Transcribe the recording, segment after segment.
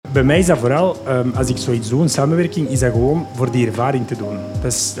bij mij is dat vooral, als ik zoiets doe, een samenwerking, is dat gewoon voor die ervaring te doen.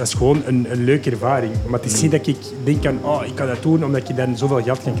 Dat is gewoon een leuke ervaring. Maar het is niet dat ik denk aan, ik kan dat doen omdat je dan zoveel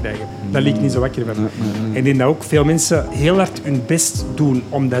geld kan krijgen. Daar lig ik niet zo wakker van. En ik denk dat ook veel mensen heel hard hun best doen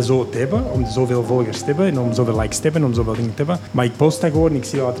om dat zo te hebben, om zoveel volgers te hebben, en om zoveel likes te hebben, om zoveel dingen te hebben. Maar ik post dat gewoon en ik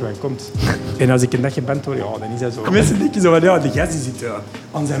zie wat er van komt. En als ik een dag geband word, dan is dat zo. Mensen denken zo van, de gast die zit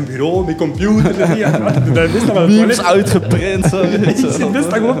aan zijn bureau met computer en die memes uitgeprint. Ik zit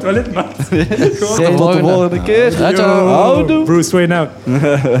best gewoon op het toilet, man. Tot de volgende keer. Yo, Bruce Wayne out.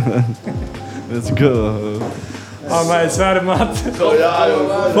 Let's go. Oh, mijn zware maat.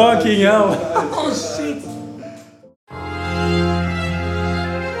 Fucking hell. Oh, shit.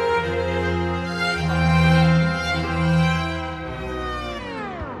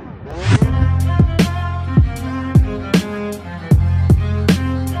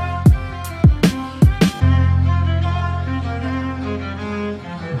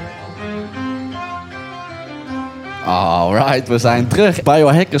 Alright, we zijn terug.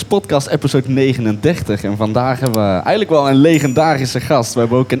 BioHackers podcast episode 39. En vandaag hebben we eigenlijk wel een legendarische gast. We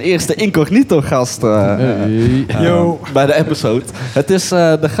hebben ook een eerste incognito gast bij de episode. Het is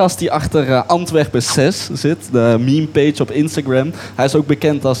de gast die achter Antwerp 6 zit. De meme page op Instagram. Hij is ook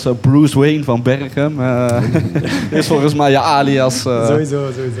bekend als Bruce Wayne van Bergen. Is volgens mij je alias. Sowieso.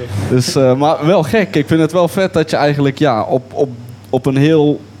 Dus, maar wel gek. Ik vind het wel vet dat je eigenlijk op een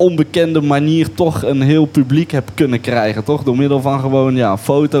heel onbekende manier toch een heel publiek hebt kunnen krijgen, toch? Door middel van gewoon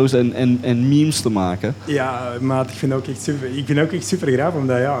foto's en memes te maken. Ja, maat, ik vind het ook echt super graag,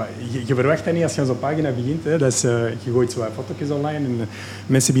 omdat je verwacht dat niet als je aan zo'n pagina begint. Hè. Dat is, je gooit zo wat foto's online en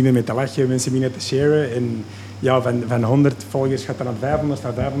mensen beginnen met te lachen, mensen beginnen te sharen. En van 100 volgers gaat dat naar 500,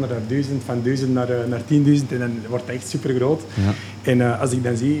 van 500 naar 1000, van 1000 naar 10.000 en dan wordt het echt super groot. Ja. En als ik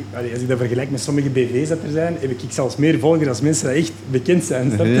dan zie, als ik dat vergelijk met sommige BV's dat er zijn, heb ik zelfs meer volgers als mensen die echt bekend zijn.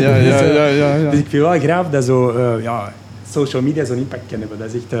 Ja. Dus ik vind wel graag dat social media zo'n impact kan hebben.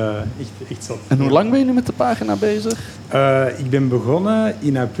 Dat is echt zot. En hoe lang ben je nu met de pagina bezig? Ik ben begonnen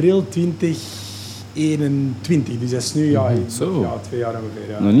in april 2021, dus dat is nu 2 jaar ongeveer.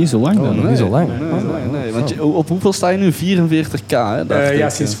 Ja. Nog niet zo lang dan? Nee. Want op hoeveel sta je nu? 44k, hè?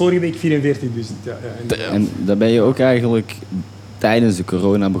 Sinds vorige week 44.000. Ja. En daar ben je ook eigenlijk tijdens de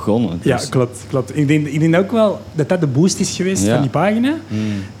corona begonnen. Dus. Ja, klopt. Ik denk ook wel dat de boost is geweest van die pagina.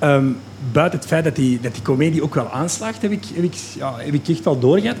 Buiten het feit dat die comedie ook wel aanslaagt, heb ik echt wel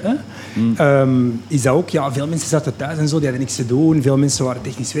doorgehad. Hè? Is dat ook, veel mensen zaten thuis en zo, die hadden niks te doen. Veel mensen waren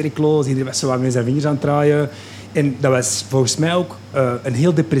technisch werkloos, iedereen was zo met zijn vingers aan het draaien. En dat was volgens mij ook een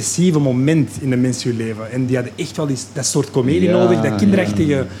heel depressieve moment in een mens leven. En die hadden echt wel dat soort comedie nodig, dat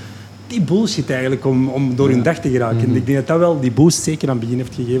kinderachtige... Die bullshit eigenlijk om door hun dag te geraken. En ik denk dat wel die boost zeker aan het begin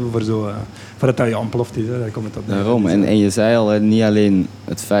heeft gegeven voordat dat je ontploft is. Hè. Daar komt het op. Daarom. En je zei al, niet alleen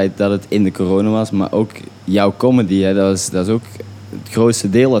het feit dat het in de corona was, maar ook jouw comedy. Hè, dat is ook het grootste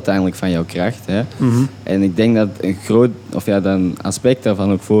deel uiteindelijk van jouw kracht. Hè. Mm-hmm. En ik denk dat een aspect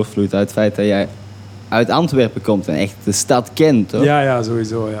daarvan ook voortvloeit uit het feit dat jij uit Antwerpen komt en echt de stad kent. Toch? Ja,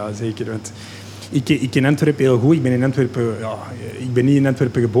 sowieso. Ja, zeker. Want ik ken Antwerpen heel goed. Ik ben niet in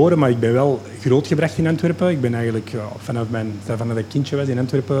Antwerpen geboren, maar ik ben wel grootgebracht in Antwerpen. Ik ben eigenlijk vanaf ik kindje was in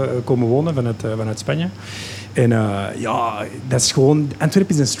Antwerpen komen wonen, vanuit Spanje. En dat is gewoon...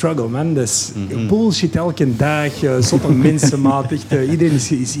 Antwerpen is een struggle, man. Dat is bullshit elke dag, zotte mensenmaat. Iedereen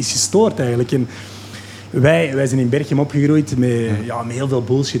is gestoord eigenlijk. En wij zijn in Berchem opgegroeid met heel veel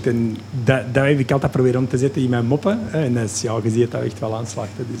bullshit. En dat heb ik altijd proberen om te zetten in mijn moppen. En dat is, je ziet dat echt wel aanslacht.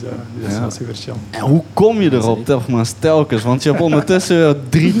 Dus dat is wel super chill. En hoe kom je erop, telkens? Want je hebt ondertussen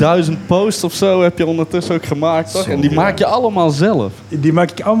 3000 posts of zo heb je ondertussen ook gemaakt, toch? En die maak je allemaal zelf? Die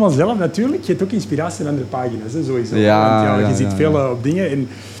maak ik allemaal zelf, natuurlijk. Je hebt ook inspiratie van andere pagina's, hè, sowieso. Je ziet veel op dingen. En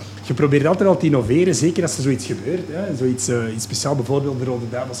je probeert altijd wel te innoveren, zeker als er zoiets gebeurt. Hè. Zoiets iets speciaal, bijvoorbeeld de Rode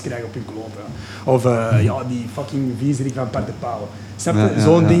Duivels krijgen op hun kloot. Hè. Of die fucking viezerik van Part de Pauw. Snap je?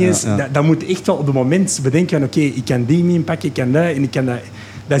 Zo'n ding is, dat moet echt wel op het moment bedenken van ik kan die meme pakken, ik kan dat en ik kan dat.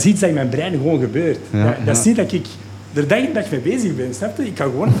 Dat is iets dat in mijn brein gewoon gebeurt. Dat is niet dat ik er dag en dag mee bezig ben, snap je? Ik kan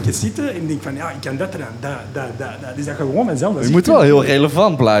gewoon even zitten en denk van, ik kan dat eraan, dat. Dus dat gaat gewoon vanzelf. Je moet wel heel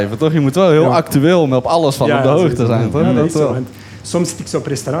relevant blijven, toch? Je moet wel heel actueel met op alles van op de hoogte zijn, toch? Ja, dat is zo. Soms zit ik zo op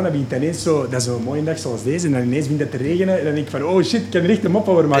restaurant en begint ineens zo, dat is zo'n mooie dag zoals deze, en dan ineens begint het te regenen en dan denk ik van, oh shit, ik kan er echt een mop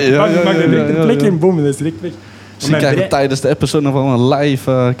over maken. Ik maak er direct een plek in, boom, en dat is direct weg. Misschien krijgen we tijdens de episode nog wel een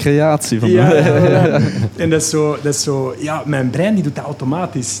live creatie van En dat is zo, mijn brein die doet dat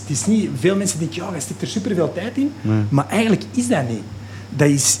automatisch. Het is niet, veel mensen denken, je stikt er superveel tijd in, maar eigenlijk is dat niet.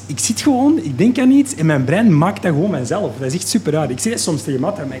 Ik zit gewoon, ik denk aan iets en mijn brein maakt dat gewoon mijzelf. Dat is echt super raar. Ik zeg dat soms tegen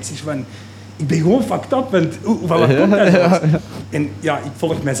Matt, maar ik zeg van... ik ben gewoon fucked up, want van wat komt dat? En ja, ik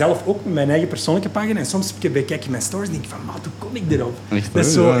volg mijzelf ook met mijn eigen persoonlijke pagina en soms kijk ik mijn stories en denk ik van, maat, hoe kom ik erop? Echt, dat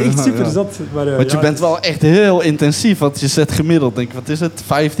is zo echt super zot. Maar, want je bent wel echt heel intensief, want je zet gemiddeld, denk ik, wat is het,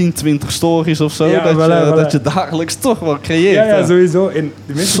 15, 20 stories of zo, dat je dagelijks toch wel creëert. Ja, sowieso. En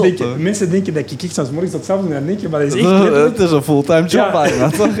de mensen denken dat ik soms morgens tot 's avonds aan denk, maar dat is echt letterlijk. Het is een fulltime job bijna,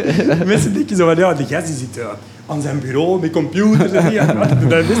 toch? Mensen denken zo van, die gast die zit aan zijn bureau met computers en die.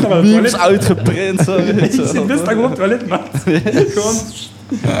 Dat is best wel memes uitgeprint. Ik zit best gewoon op het toilet, maat. Gewoon,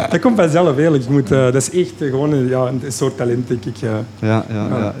 dat komt vanzelf, eigenlijk. Dat is echt gewoon een soort talent, denk ik. Ja.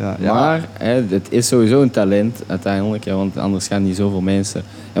 Maar het is sowieso een talent uiteindelijk, want anders gaan niet zoveel mensen.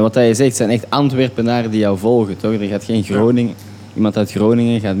 En wat je zegt, zijn echt Antwerpenaren die jou volgen, toch? Er gaat geen Groningen, iemand uit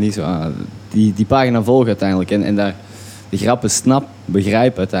Groningen gaat niet zo die pagina volgen uiteindelijk. En daar de grappen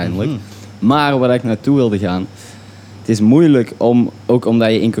begrijpen uiteindelijk. Maar waar ik naartoe wilde gaan, het is moeilijk ook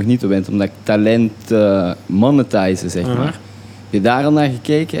omdat je incognito bent, omdat talent monetizen, zeg maar. Heb je daar al naar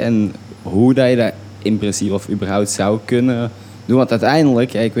gekeken en hoe dat je dat in principe of überhaupt zou kunnen doen? Want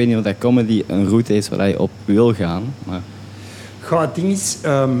uiteindelijk, ik weet niet of dat comedy een route is waar je op wil gaan. Maar... Het ding is,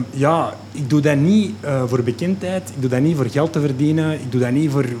 ik doe dat niet voor bekendheid, ik doe dat niet voor geld te verdienen, ik doe dat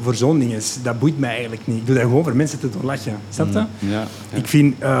niet voor zo'n dingen. Dat boeit mij eigenlijk niet. Ik doe dat gewoon voor mensen te doen lachen. Snap je? Ja. Ik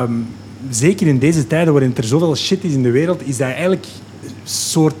vind, zeker in deze tijden waarin er zoveel shit is in de wereld, is dat eigenlijk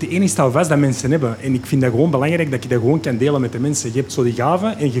soort de enige houvast dat mensen hebben. En ik vind dat gewoon belangrijk dat je dat gewoon kan delen met de mensen. Je hebt zo die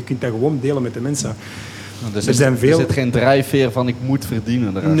gave en je kunt dat gewoon delen met de mensen. Er zit geen drijfveer van ik moet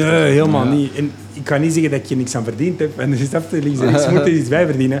verdienen. Nee, helemaal niet. En ik kan niet zeggen dat je niks aan verdiend hebt. En dus ik moet er iets bij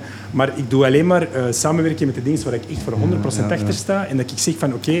verdienen. Maar ik doe alleen maar samenwerken met de dingen waar ik echt voor 100% achter sta. En dat ik zeg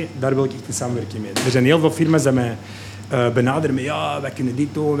van oké, daar wil ik echt een samenwerking mee. Er zijn heel veel firma's die mij benaderen met wij kunnen dit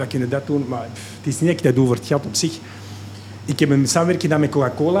doen, wij kunnen dat doen. Maar het is niet dat ik dat doe voor het geld op zich. Ik heb een samenwerking gedaan met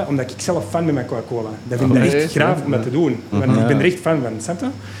Coca-Cola, omdat ik zelf fan ben met Coca-Cola. Dat vind ik echt graaf om dat te doen. Want ik ben er echt fan van, snap je?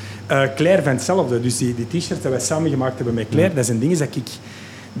 Claire van hetzelfde. Dus die t-shirts die wij samen gemaakt hebben met Claire, dat zijn dingen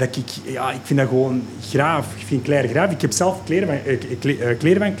ik vind dat gewoon graaf. Ik vind Claire graaf. Ik heb zelf kleren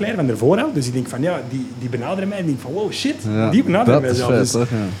van Claire van daarvoor al. Dus ik denk van, die benaderen mij. En ik denk van, wow, shit, die benaderen mij zelf. Dus,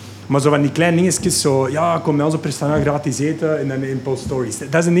 maar zo van die kleine dingetjes, zo, kom bij ons op restaurant gratis eten en dan in post stories.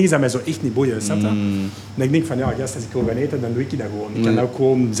 Dat zijn dingen die mij zo echt niet boeien, snap je? En ik denk van, gast, als ik wil gaan eten, dan doe ik dat gewoon. Ik kan dat ook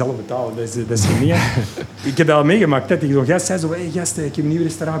gewoon zelf betalen, dat is geen ding. Ik heb dat al meegemaakt, dat ik zo'n gast zei, gast, ik heb een nieuw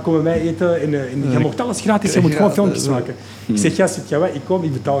restaurant, kom bij mij eten en je mocht alles gratis, je moet gewoon filmpjes maken. Ik zeg, gast, ik kom,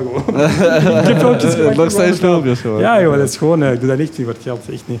 ik betaal gewoon. Ik heb filmpjes gemaakt. Nog steeds filmpjes gewoon. Ja, joh, dat is gewoon, ik doe dat echt niet voor het geld,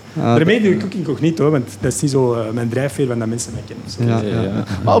 echt niet. Daarmee doe ik ook incognito, want dat is niet zo mijn drijfveer van dat mensen mij kennen.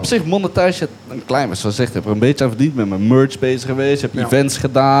 Maar op zich monetize je een klein beetje, zoals gezegd, heb er een beetje aan verdiend. Met mijn merch bezig geweest, je hebt events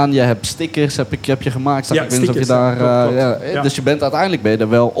gedaan, je hebt stickers heb je gemaakt. Stickers. Dus je bent uiteindelijk er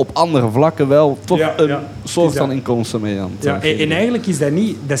wel op andere vlakken wel toch een soort van inkomsten mee aan. En eigenlijk is dat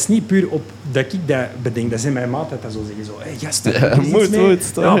is niet puur op dat ik dat bedenk. Dat zijn mijn maat dat zo zeggen. Zo, gasten,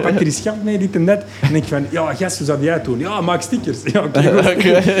 pak er eens geld mee, dit en dat. En denk ik van, gast, hoe zou jij het doen? Ja, maak stickers. Ja, oké.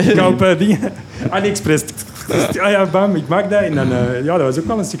 Ik ga op dingen. AliExpress. Bam, ik maak dat. En dan, dat was ook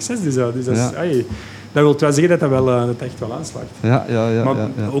wel een succes. Dus dat wil wel zeggen dat dat echt wel aanslaagt.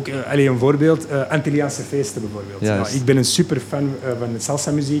 Maar ook een voorbeeld, Antilliaanse feesten bijvoorbeeld. Ik ben een super fan van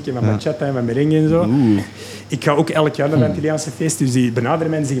salsa muziek en van bachata en van merengue en zo. Ik ga ook elk jaar naar de Antilliaanse feesten. Dus die benaderen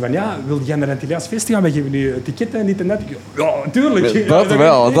mij en zeggen van, wil je naar de Antilliaanse feesten gaan? We geven nu ticketten en dit en dat. Ja, natuurlijk. Dat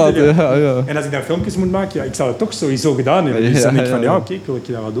wel. En als ik dan filmpjes moet maken, ik zou het toch sowieso gedaan hebben. Dus dan denk ik van, oké, ik wil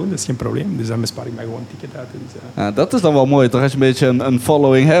dat wel doen, dat is geen probleem. Dus dan bespaar ik mij gewoon een ticket uit. Dus, dat is dan wel mooi, toch? Als je een beetje een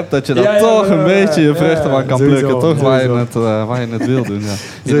following hebt, dat je dan toch een beetje je vruchten van kan plukken, toch? Waar je het wil doen.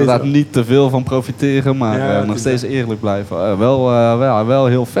 Inderdaad niet te veel van profiteren, maar nog steeds eerlijk blijven. Wel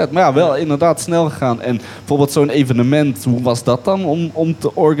heel vet. Maar wel inderdaad snel gegaan. En bijvoorbeeld zo'n evenement, hoe was dat dan om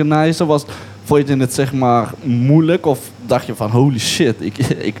te organiseren? Vond je het zeg maar moeilijk of dacht je van holy shit,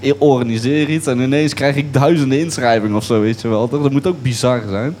 ik organiseer iets en ineens krijg ik duizenden inschrijvingen of zo, weet je wel. Dat moet ook bizar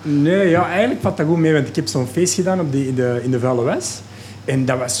zijn. Nee, eigenlijk valt dat goed mee, want ik heb zo'n feest gedaan in de Vuile Was. En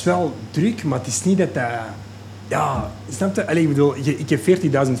dat was wel druk, maar het is niet dat dat... Ja, snap je? Ik bedoel, ik heb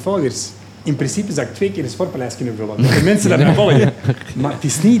 40.000 volgers. In principe zou ik 2 keer een sportpaleis kunnen vullen. Dat de mensen dat me volgen. Maar het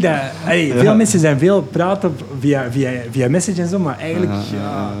is niet dat... veel mensen zijn veel praten via message en zo, maar eigenlijk...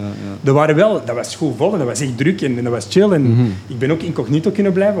 Dat was goed vol en dat was echt druk en dat was chill. En ik ben ook incognito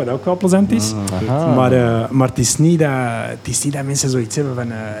kunnen blijven, wat ook wel plezant is. Maar het is niet dat mensen zoiets hebben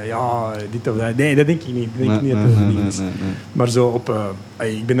van... dit of dat. Nee, dat denk ik niet. Maar zo op...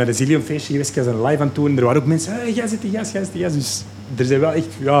 ik ben naar de Zillion feestje geweest, ik was een live aan het doen. Er waren ook mensen... jij zit die gast. Dus er zijn wel echt...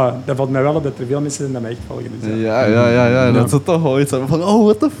 Ja, dat valt mij wel op dat er veel mensen zijn dat mij echt volgen. Dus Ja. Dat ze toch ooit hebben van,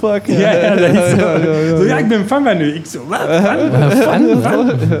 what the fuck. Ja, dat is zo. Zo, ik ben fan van u. Ik zo, wat? Fan?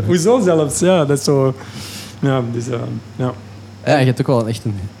 Hoezo zelfs? Ja, dat is zo... Ja, dus... ja. Ja, je hebt ook wel echt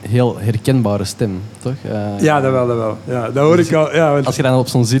een heel herkenbare stem, toch? Ja, dat wel. Ja, dat hoor ik al. Ja, want... Als je dan op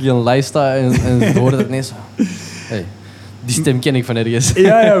zo'n zillion lijst staat en hoort het ineens... Hey, die stem ken ik van ergens.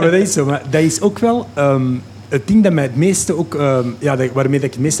 Ja, maar dat is zo. Maar dat is ook wel het ding dat mij het meeste ook... waarmee dat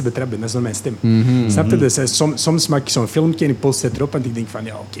ik het meeste betrap ben. Dat is door mijn stem. Snap je? Dus soms maak ik zo'n filmpje en ik post het erop en ik denk van,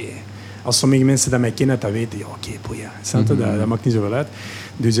 ja, oké. Als sommige mensen dat mij kennen, dat weten, ja, oké, boeien. Snap je? Dat maakt niet zoveel uit.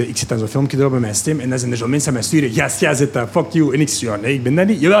 Dus ik zet dan zo'n filmpje erop met mijn stem en dan zijn er zo'n mensen aan mij sturen. Yes, jij zit dat, fuck you. En ik zeg, ja, nee, ik ben dat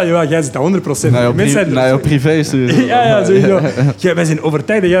niet. Jawel, jij zit dat 100%. Naar jouw privé sturen. Ja, sowieso. Ja, wij zijn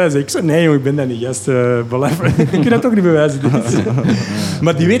overtuigd dat jij dat zegt. Ik zeg, nee, joh, ik ben dat niet. Yes, ik kan dat toch niet bewijzen.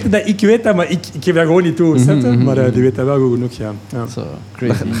 Maar die weten dat ik weet dat, maar ik geef dat gewoon niet toe. Maar die weten dat wel goed genoeg, ja. Zo,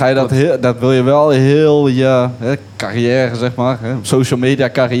 crazy. Ga je dat wil je wel heel je carrière, zeg maar, social media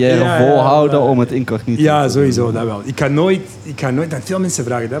carrière volhouden om het incognito te doen. Ja, sowieso, dat wel. Ik kan nooit dat veel mensen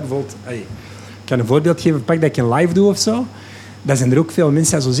vragen dat. Bijvoorbeeld, ik kan een voorbeeld geven, pak dat ik een live doe of zo. Dan zijn er ook veel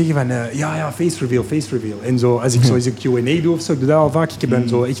mensen die zo zeggen van, face reveal. En zo, als ik zo eens een Q&A doe of zo, ik doe dat al vaak. Ik heb dan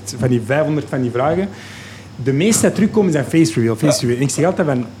zo echt van die 500 van die vragen. De meeste die terugkomen zijn face reveal. En ik zeg altijd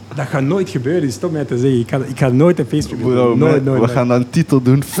van, dat gaat nooit gebeuren, dus stop mij te zeggen. Ik ga nooit een face reveal doen. Nooit. We gaan dan een titel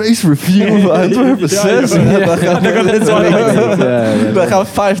doen, face review van Antwerp 6. Dan gaan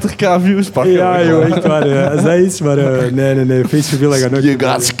we 50k views pakken. Ja, joh, echt waar. Als dat is, maar nee, face reveal, dat gaat nooit You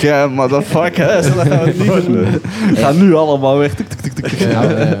got scam, motherfucker. Dat gaan we niet doen. Gaan nu allemaal weg.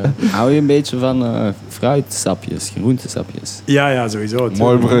 Hou je een beetje van fruitsapjes, groentesapjes? Ja, sowieso.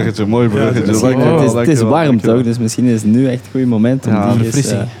 Mooi bruggetje. Het is warm toch, dus misschien is het nu echt een goed moment om die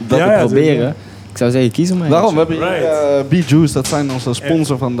eens te proberen. Ik zou zeggen, kies er maar. Daarom hebben we B-Juice, dat zijn onze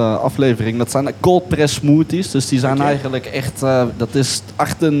sponsor van de aflevering. Dat zijn cold press smoothies, dus die zijn eigenlijk echt, dat is 72%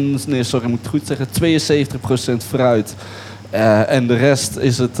 fruit. En de rest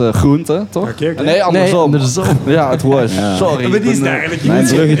is het groente, toch? Okay. Nee, andersom. Ja, het was. Ja. Sorry. Maar die is eigenlijk mijn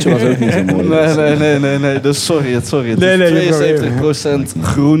bruggetje was ook niet zo mooi. Nee. Dus sorry. Het is 72%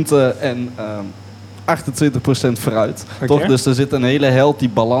 groente en 28% fruit. Okay. Toch? Dus er zit een hele healthy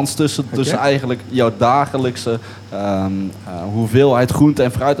balans tussen eigenlijk jouw dagelijkse hoeveelheid groente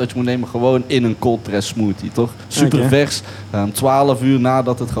en fruit dat je moet nemen gewoon in een cold press smoothie. Toch? Super vers. 12 uur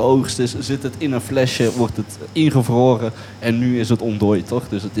nadat het geoogst is, zit het in een flesje, wordt het ingevroren en nu is het ontdooid. Toch?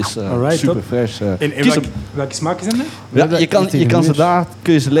 Dus het is super vers. En welke smaken zijn er? Ja,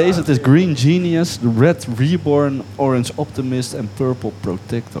 kun je ze lezen. Het is Green Genius, Red Reborn, Orange Optimist en Purple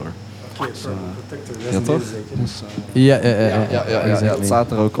Protector. Ja, toch? Ja, het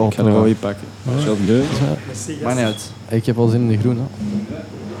staat er ook op. Ik ga de rode pakken. Zo de maar niet uit. Ik heb al zin in de groene.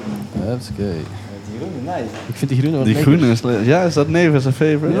 Even kijken. Ik vind die groene Die groene is leuk. Ja, is dat Neven zijn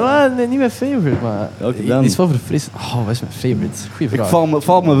favorite? Ja, nee, niet mijn favorite, maar die is wel verfrissend. Oh, wat is mijn favorite? Goeie vraag. Het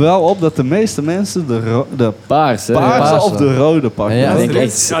valt me wel op dat de meeste mensen de paarse of de rode pakken. Ja, ik denk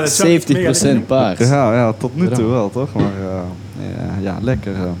echt 70% paars. Ja, tot nu toe wel, toch? Maar ja,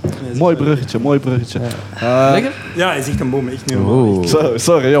 lekker. Mooi bruggetje. Lekker? Ja, hij is echt een boom. Echt niet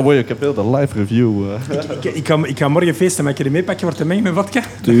sorry, ik heb heel de live review. Ik ga morgen feesten, maar ik er mee pakken, wordt er mee met vodka?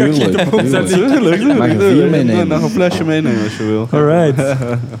 Tuurlijk. Mag je 4 meenemen? Nog een flesje meenemen als je wil. Alright.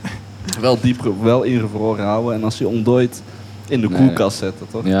 Wel ingevroren houden en als je ontdooit in de koelkast zetten,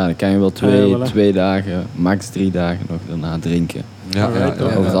 toch? Ja, dan kan je wel 2 dagen, max 3 dagen nog daarna drinken. Ja,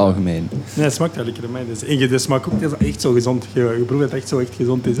 over het algemeen. Nee, het smaakt wel lekker aan mij. Dus, de smaak ook echt zo gezond. Je proeft het echt zo echt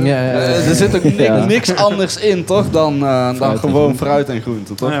gezond is. Er zit ook niks anders in, toch? Dan gewoon fruit en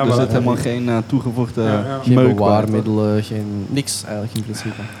groente, toch? Er zit helemaal geen toegevoegde geen bewaarmiddelen, niks eigenlijk in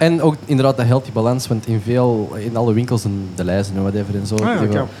principe. En ook inderdaad de healthy balans, want in alle winkels en de lijsten en whatever en zo.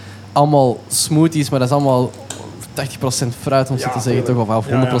 Allemaal smoothies, maar dat is allemaal 80% fruit, om zo te zeggen, toch? Of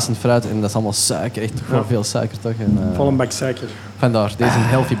 100% fruit. En dat is allemaal suiker, echt toch wel veel suiker, toch? Vol een bak suiker. Vandaar, deze is een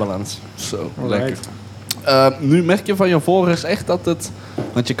healthy balans. Zo, lekker. Nu merk je van je volgers echt dat het...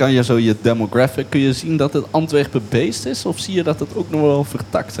 Want je kan je demographic, kun je zien dat het Antwerpen-based is? Of zie je dat het ook nog wel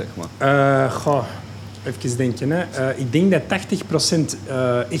vertakt, zeg maar? Even denken. Hè. Ik denk dat 80%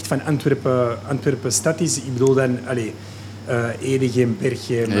 echt van Antwerpen stad is. Ik bedoel dan... Edegem,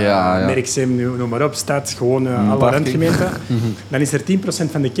 Berchem, Merksem, noem maar op, stad, gewoon alle randgemeenten. Dan is er 10%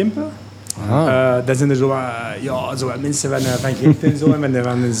 van de Kempen. Dat zijn er zo wat mensen van Gent en zo, en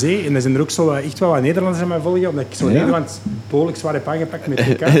van de zee. En er zijn er ook zo echt wel wat Nederlanders aan mij volgen, omdat ik zo Nederland behoorlijk zwaar heb aangepakt met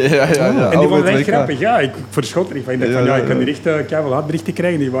WK. En die vonden het echt grappig. Ja, ik verschot er niet van. Ik kan hier echt keiveel haatberichten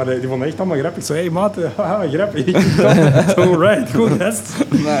krijgen. Die vonden het echt allemaal grappig. Zo, hey maat, grappig. Zo, right, goed, gast.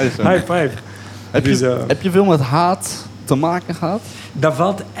 Nice. High five. Heb je veel met haat te maken gehad? Dat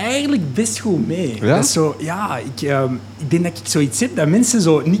valt eigenlijk best goed mee. Ja? Dat is zo, ik denk dat ik zoiets heb dat mensen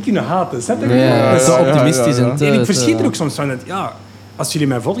zo niet kunnen haten. Snap je? Ja, zo optimistisch. En ik verschiet er ook soms van. Als jullie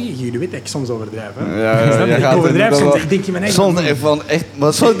mij volgen, jullie weten dat ik soms overdrijf. Ja, ik overdrijf soms. Ik denk in mijn eigen... Soms van echt...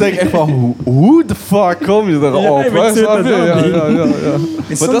 Maar soms denk ik echt van... Hoe de fuck kom je erop? Maar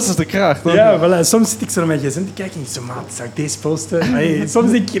dat is de kracht. Ja, voilà. Soms zit ik zo naar mijn gsm te kijken en ik zo, maat, zou ik deze posten?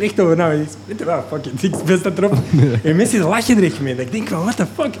 Soms denk ik er echt over na. Weet je wel, fuck it. Ik best dat erop. En mensen lachen er echt mee. Ik denk van, what the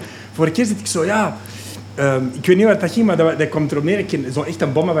fuck? Vorige keer zit ik zo, ik weet niet wat dat ging, maar dat komt erop neer. Ik zo echt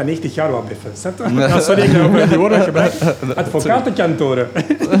een bomma van 90 jaar wou beffen. Snap je? Sorry, ik heb die woorden gebruikt. Advocatenkantoren.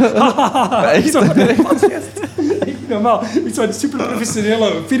 Echt? Echt normaal. Ik zo een super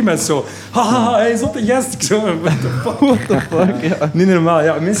professionele firma's zo. Hij is op de gast. Ik zo, what the fuck? Niet normaal.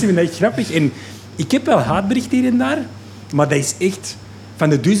 Ja, mensen vinden dat echt grappig. En ik heb wel haatberichten hier en daar, maar dat is echt... Van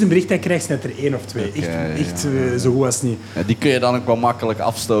de 1000 berichten krijg je net er 1 of 2. Echt zo goed als niet. Ja, die kun je dan ook wel makkelijk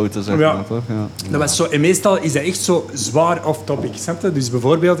afstoten, zeg maar, toch? Ja. Dat was zo, en meestal is dat echt zo zwaar off-topic. Snap je? Dus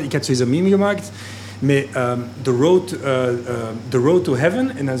bijvoorbeeld, ik had zo'n meme gemaakt met the road to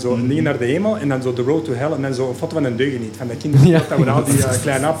heaven en dan zo een ding naar de hemel en dan zo the road to hell en dan zo een foto van een deugeniet. Van dat kind dat we al die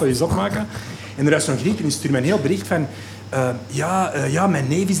kleine appeltjes opmaken. En er was zo'n Griek en die stuurde mij een heel bericht van... mijn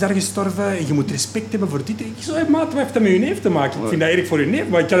neef is daar gestorven en je moet respect hebben voor dit. Ik zo, maat, wat heeft dat met je neef te maken? Ik vind dat erg voor je neef,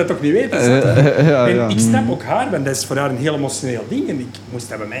 maar ik kan het toch niet weten. En ik snap ook haar, want dat is voor haar een heel emotioneel ding. En ik moest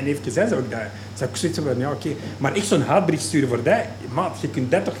dat bij mijn neefje zijn, zou ik zoiets hebben van, oké. Maar echt zo'n haatbericht sturen voor dat, maat, je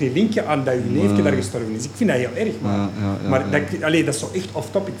kunt dat toch niet linken aan dat je neefje daar gestorven is. Ik vind dat heel erg, man. Maar dat is zo echt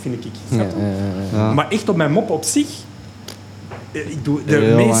off-topic, vind ik. Maar echt op mijn mop op zich... Ik doe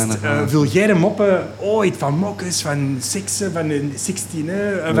de meest vulgaire moppen ooit, van mokkes, van seksen, van 69,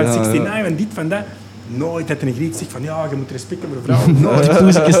 van dit, van dat. Nooit dat een Griek zegt van, je moet respect hebben voor vrouwen.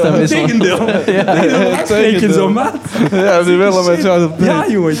 Nooit. Tegendeel. Tegendeel. Zo, maat. Ja, die willen met jou op. Ja,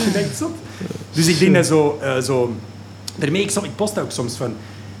 jongen, ik vind dat echt zot. Dus ik denk dat zo... Daarmee, ik post dat ook soms van...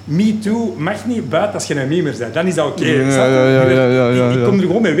 Me Too mag niet buiten als je een memer bent. Dan is dat oké. Ik kom er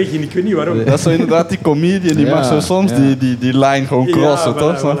gewoon mee weg en ik weet niet waarom. Dat is zo inderdaad die comedian, die mag zo soms die lijn gewoon crossen,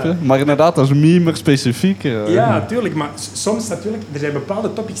 toch? Snap je? Maar inderdaad, als memer specifiek. Ja, tuurlijk. Maar soms natuurlijk, er zijn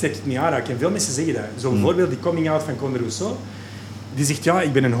bepaalde topics dat ik niet aanraak. En veel mensen zeggen dat. Zo bijvoorbeeld die coming out van Conor Rousseau. Die zegt,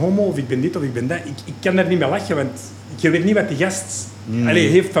 ik ben een homo, of ik ben dit, of ik ben dat. Ik kan daar niet mee lachen, want je weet niet wat die gast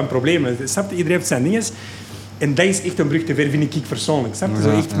heeft van problemen. Snap je? Iedereen heeft zijn dingen. En dat is echt een brug te ver, vind ik persoonlijk. Snap je? Zo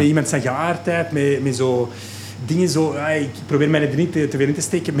echt met iemand zijn geaardheid, met zo dingen zo... ik probeer mij er niet te veel in te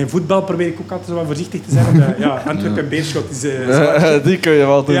steken. Met voetbal probeer ik ook altijd zo wat voorzichtig te zijn. Omdat, Antwerp en Beerschot is... die kun je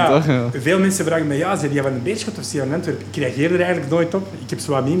wel doen, toch? Ja. Veel mensen vragen me, zie je van een Beerschot of zie je van Antwerp? Ik reageer er eigenlijk nooit op. Ik heb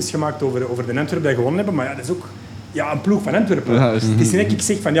zo wat memes gemaakt over de Antwerp die gewonnen hebben, maar dat is ook een ploeg van Antwerpen. Het is niet dat ik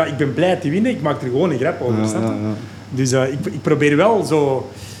zeg van, ik ben blij te winnen, ik maak er gewoon een grap over. Dus ik probeer wel zo...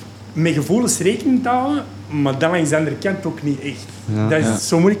 met gevoelens rekening te houden, maar dan langs de andere kant ook niet echt. Dat is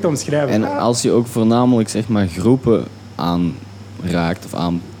zo moeilijk te omschrijven. En als je ook voornamelijk zeg maar, groepen aanraakt of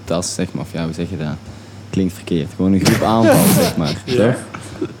aantast, zeg maar, of hoe zeg je dat? Klinkt verkeerd. Gewoon een groep aanvalt, zeg maar. Toch?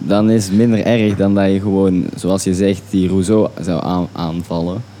 Dan is het minder erg dan dat je gewoon, zoals je zegt, die Rousseau zou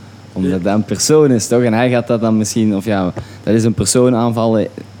aanvallen. Omdat dat een persoon is, toch? En hij gaat dat dan misschien, dat is een persoon aanvallen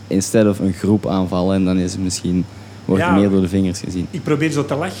instead van een groep aanvallen. En dan is het misschien... wordt meer door de vingers gezien. Ik probeer zo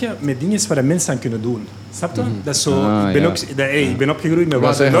te lachen met dingen waar mensen aan kunnen doen. Snap je? Dat is zo... Ik ben opgegroeid met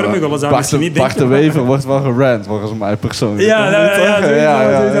wat enorme goals aan. Misschien niet Bart de Wever wordt wel gerand, volgens mij persoonlijk.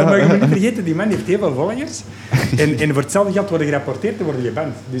 Maar je moet niet vergeten, die man heeft heel veel volgers. En voor hetzelfde geld worden gerapporteerd en worden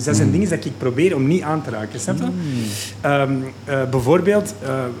geband. Dus dat zijn dingen dat ik probeer om niet aan te raken. Snap je? Bijvoorbeeld,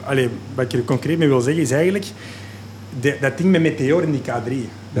 wat ik er concreet mee wil zeggen, is eigenlijk... dat ding met Meteor in die K3,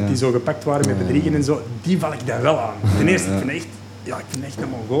 dat die zo gepakt waren met bedriegen en zo, die val ik daar wel aan. Ten eerste, ik vind echt een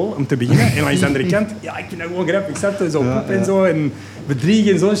Mongool, om te beginnen. En langs de andere kant, ik vind dat gewoon grappig. Zo poep en zo, en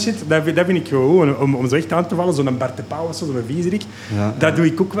bedriegen en zo'n shit. Dat vind ik gewoon, om zo echt aan te vallen. Zo'n Bart de Pauw of zo'n viezerik. Dat doe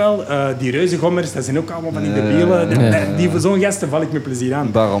ik ook wel. Die reuzengommers, dat zijn ook allemaal van die debielen. Zo'n gasten val ik met plezier aan.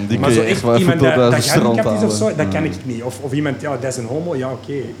 Daarom, die maar kun je zo echt wel iemand dat gehandicapt is of zo, dat Ja. kan ik niet. Of iemand, dat is een homo, ja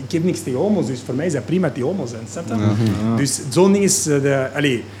oké. Ik heb niks tegen homo's, dus voor mij is dat prima dat die homo zijn. Snap je? Dus zo'n ding is...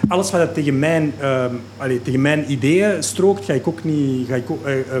 alles wat dat tegen mijn ideeën strookt, ga ik ook niet...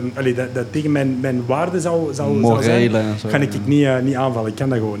 dat tegen mijn waarden zou zijn, Morele en zo. ga ik niet aanvallen. Ik kan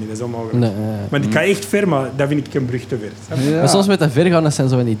dat gewoon niet. Dat is onmogelijk. Nee. Maar ik ga echt ver, maar dat vind ik een brug te ver. Ja. Maar soms met dat vergaan, dat zijn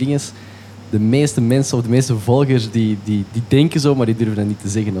zo van die dingen... De meeste mensen of de meeste volgers die denken zo, maar die durven dat niet te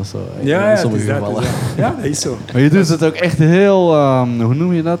zeggen of zo. In sommige gevallen. Ja, dat is zo. Maar je doet het ook echt heel... hoe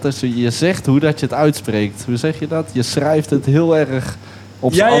noem je dat? Dus je zegt hoe dat je het uitspreekt. Hoe zeg je dat? Je schrijft het heel erg...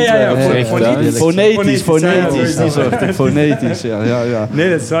 Op zijn Antwerp. Fonetisch. Die soort. Fonetisch, ja. Nee,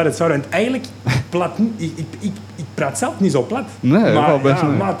 dat is waar. En eigenlijk, plat, ik praat zelf niet zo plat. Nee, maar, best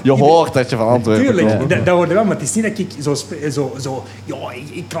maat, je hoort dat je van Antwerpen komt. Tuurlijk, dat hoort wel, maar het is niet dat ik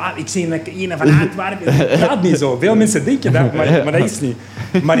ik zeg dat ik een van Antwerpen... Ik praat niet zo. Veel mensen denken dat, maar dat is niet.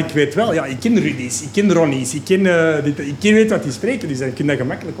 Maar ik weet wel, ik ken Rudy's, ik ken Ronnie's, ik weet wat die spreken, dus dan kun je dat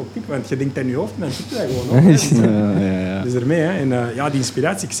gemakkelijk optikken, want je denkt aan je hoofd en dan zit je dat gewoon op. Dus ermee, hè. En die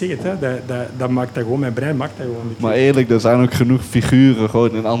inspiratie, ik zeg het, hè, dat maakt dat gewoon, mijn brein maakt dat gewoon. Maar eerlijk, er zijn ook genoeg figuren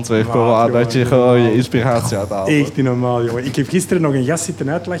gewoon in Antwerpen waar dat je gewoon je inspiratie uit haalt. Echt niet normaal, jongen. Ik heb gisteren nog een gast zitten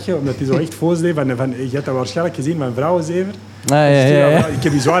uitlachen, omdat hij zo echt foos deed van je hebt dat waarschijnlijk gezien, van Vrouwenzever. Ja. Ik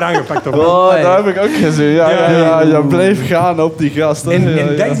heb die zwaar aangepakt. Dat heb ik ook gezien. Ja, je bleef gaan op die gasten.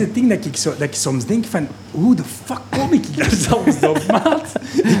 En dat is het ding dat ik soms denk van, hoe de fuck kom ik daar zelfs op, maat?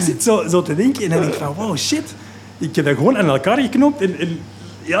 Ik zit zo te denken en dan denk ik van, wow, shit. Ik heb dat gewoon aan elkaar geknoopt en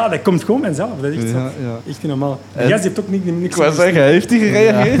ja, dat komt gewoon vanzelf. Dat is echt, echt niet normaal. En jij heeft ook niks ik wou zeggen, heeft hij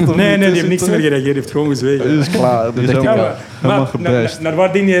gereageerd? Nee, die heeft niks meer gereageerd. Die heeft gewoon gezwegen. Dat is klaar. Die is helemaal gebest. Naar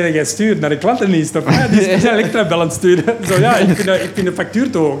waar denk je dat jij stuurt? Naar de klantendienst? Of die is elektrabel aan het sturen. Zo, ik vind de factuur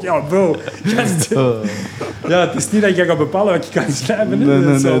te hoog. Ja, bro. Ja, het is niet dat je gaat bepalen wat je kan schrijven.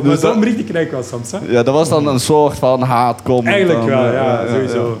 Nee, maar zo'n bericht krijg ik wel soms. Hè. Ja, dat was dan een soort van haatcomment. Eigenlijk wel, ja,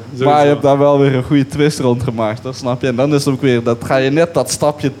 sowieso. Maar je hebt daar wel weer een goede twist rond gemaakt, dat snap je. En dan is het ook weer, dat ga je net dat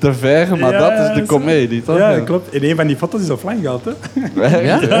stapje te ver, maar dat is de comedie, toch? Ja, klopt. En een van die foto's is offline gehaald, hè?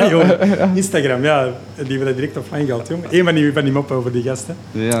 Ja, jongen. Instagram, die hebben dat direct offline gehaald, jongen. Een van die moppen over die gasten.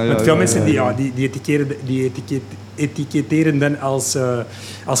 Want veel mensen die etiketteren dan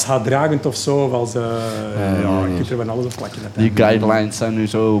als haatdragend of zo, of als... je kunt er van alles op plakken. Die guidelines zijn nu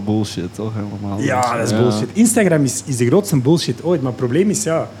zo bullshit, toch? Helemaal. Ja, dat is bullshit. Instagram is de grootste bullshit ooit, maar het probleem is,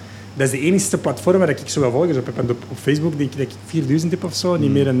 dat is de enige platform waar ik zoveel volgers op heb. En op Facebook denk ik dat ik 4000 heb of zo,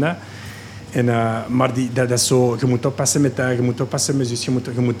 niet meer dan dat. En, maar dat is zo, je moet oppassen met dat, je moet oppassen met zus, je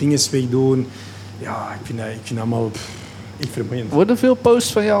moet dingen wegdoen. Ja, ik vind dat allemaal echt vermoeiend. Worden veel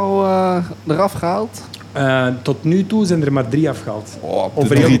posts van jou eraf gehaald? Tot nu toe zijn er maar 3 afgehaald.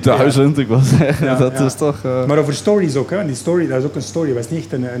 Over 3000, ik wil zeggen. Dat is toch... Maar over stories ook, hè. Die story, dat is ook een story, dat was niet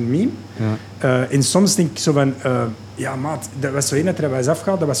echt een meme. Ja. En soms denk ik zo van... maat, dat was zo één dat er was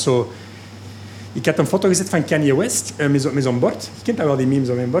afgehaald, dat was zo... Ik had een foto gezet van Kanye West met zo'n bord. Je kent dat wel, die memes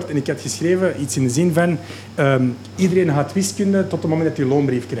op mijn bord. En ik had geschreven iets in de zin van... iedereen haat wiskunde tot het moment dat je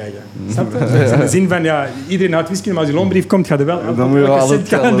loonbrief krijgt. Snap je? Dus in de zin van, iedereen haat wiskunde, maar als je loonbrief komt, ga je wel elke cent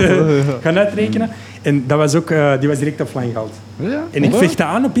gaan uitrekenen. En dat was ook, die was direct offline gehaald. Ja? En ik vecht dat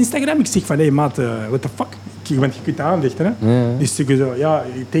aan op Instagram. Ik zeg van, hey maat, what the fuck? Want je kunt dat aanvechten, hè. Ja. Dus ik zo,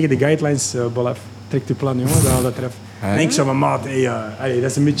 tegen de guidelines, bolaf. Trek je plan, jongen, dan haal dat eraf. En ik zo van, maat, dat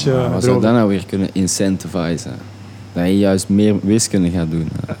is een beetje... Wat zou dat nou weer kunnen incentivizen? Dat je juist meer wiskunde gaat doen.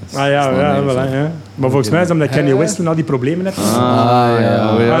 Ja. Maar volgens mij is het omdat Kanye West toen al die problemen heeft. I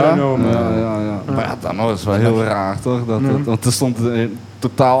don't know, maar dan is het wel heel raar, toch? Want er stond een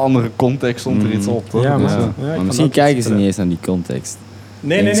totaal andere context, stond er iets op, toch? Ja, maar misschien kijken ze niet eens naar die context.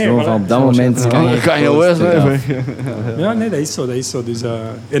 Nee. Van op dat moment kan je West even. Ja, nee, dat is zo. Dus,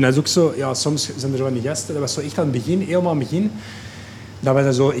 en dat is ook zo, soms zijn er van die gasten, dat was zo echt aan het begin, helemaal aan het begin. Dat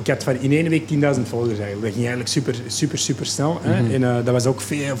was zo, ik had van in 1 week 10.000 volgers eigenlijk. Dat ging eigenlijk super snel. Hè? En dat was ook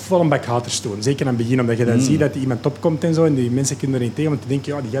vol een bak haters toen. Zeker aan het begin, omdat je dan ziet dat iemand opkomt en zo. En die mensen kunnen er niet tegen, want die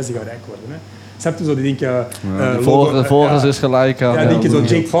denken, die gasten gaan rijk worden. Hè? Snap je zo? Die denken... volgers is gelijk aan... Ja, die denken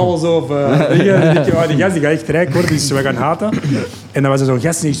zo Jake Paul of zo. Die denken, die gast die gaat echt rijk worden, dus we gaan haten. En dan was er zo'n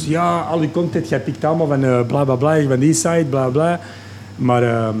gast die zei, al die content, jij pikt allemaal van bla bla bla, van die site, bla bla.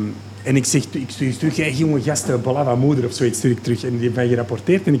 Maar... En ik stuur terug, jonge gasten, bala van moeder of zoiets, stuur ik terug. En die heeft mij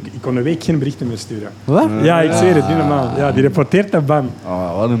gerapporteerd en ik kon een week geen berichten meer sturen. Wat? Ja, ik zweer het, niet normaal. Ja, die rapporteert dat, bam.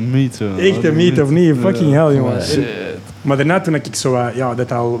 Oh, wat een mythe. Echt een mythe, of niet? Fucking hell, jongen. Maar daarna, toen ik zo,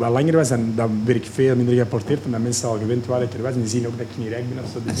 dat al wat langer was, dan werd ik veel minder gerapporteerd, omdat mensen al gewend waren dat ik er was. En die zien ook dat ik niet rijk ben of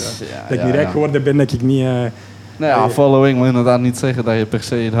zo. Dus, dat ik niet rijk geworden ben, dat ik niet... following wil inderdaad niet zeggen dat je per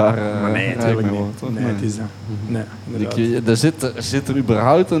se daar nee, natuurlijk niet. Nee, het is dat. Nee, er zit er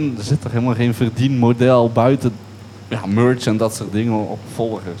überhaupt helemaal geen verdienmodel buiten merch en dat soort dingen op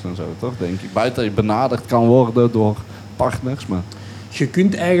volgers en zo, toch? Denk ik. Buiten dat je benaderd kan worden door partners, maar... je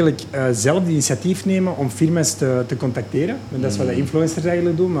kunt eigenlijk zelf het initiatief nemen om firma's te contacteren. En dat is wat de influencers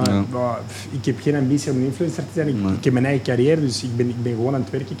eigenlijk doen. Maar ik heb geen ambitie om een influencer te zijn. Ik heb mijn eigen carrière, dus ik ben gewoon aan het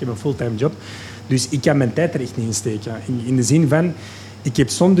werken. Ik heb een fulltime job. Dus ik kan mijn tijd er echt niet in steken. In de zin van, ik heb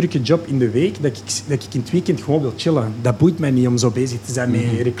zo'n drukke job in de week dat ik in het weekend gewoon wil chillen. Dat boeit mij niet om zo bezig te zijn met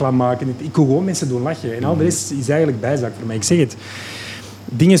reclame maken. Ik wil gewoon mensen doen lachen. En al de rest is eigenlijk bijzaak voor mij. Ik zeg het.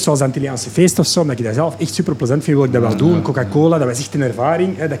 Dingen zoals Antilliaanse feest of zo, omdat ik dat zelf echt super plezant vind, wil ik dat wel doen. Coca-Cola, dat was echt een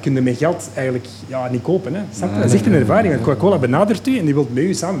ervaring. Hè. Dat kun je met geld eigenlijk niet kopen. Hè. Snap je? Dat is echt een ervaring. Coca-Cola benadert u en die wil met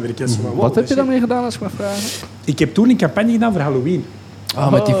u samenwerken. Wat heb je daarmee gedaan, als ik mag vragen? Ik heb toen een campagne gedaan voor Halloween.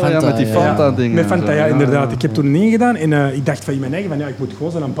 Met die Fanta. Met die Fanta-dingen. Met Fanta, ja, inderdaad. Ik heb toen een ingedaan en ik dacht van in mijn eigen, ik moet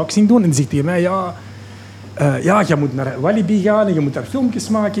gewoon zo'n unboxing doen. En die zegt tegen mij, je moet naar Walibi gaan en je moet daar filmpjes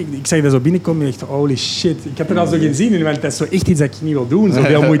maken. Ik zag dat zo binnenkomen en ik dacht, holy shit. Ik had er al zo geen zin in, want dat is zo echt iets dat ik niet wil doen.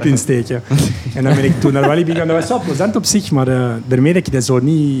 Zoveel moeite insteken. En dan ben ik toen naar Walibi gaan. Dat was wel plezant op zich, maar daarmee dat ik dat zo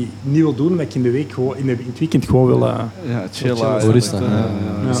niet wil doen, omdat ik in de week gewoon, in het weekend gewoon wil chillen. Rustig.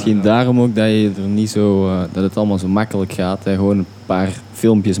 Misschien daarom ook dat je er niet zo, dat het allemaal zo makkelijk gaat. Hè? Gewoon een paar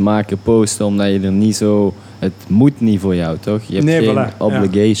filmpjes maken, posten, omdat je er niet zo... Het moet niet voor jou, toch? Je hebt geen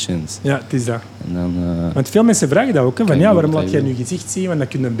obligations. Ja, het is dat. En dan, want veel mensen vragen dat ook. Hè, van, waarom laat jij nu gezicht zien? Want dat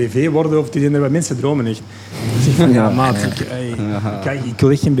kun je een BV worden of die wat mensen dromen echt. Ik zeg van, maat, ik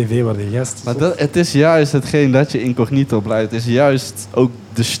wil echt geen BV worden, gast. Maar het is juist hetgeen dat je incognito blijft. Het is juist ook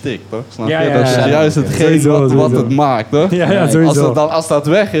de stick, toch? Snap je? Ja, dat is juist hetgeen wat het maakt, toch? Ja, sowieso. Als dat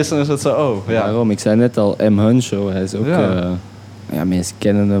weg is, dan is het zo, Waarom? Ik zei net al, M. Huncho, hij is ook... mensen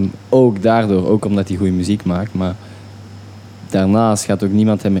kennen hem ook daardoor, ook omdat hij goede muziek maakt, maar daarnaast gaat ook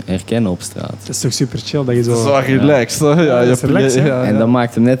niemand hem herkennen op straat. Dat is toch super chill dat je zo... Dat is wel relaxed, toch? Ja, dat is relaxed, En dat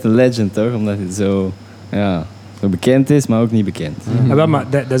maakt hem net een legend, toch? Omdat hij zo bekend is, maar ook niet bekend. Ja, maar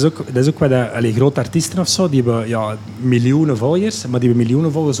dat is ook wat grote artiesten of zo, die hebben miljoenen volgers, maar die hebben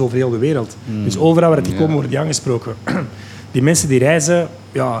miljoenen volgers over heel de wereld. Dus overal waar die komen, worden die aangesproken. Die mensen die reizen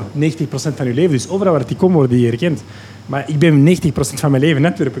 90% van hun leven, dus overal waar die komen, worden die herkend. Maar ik ben 90% van mijn leven in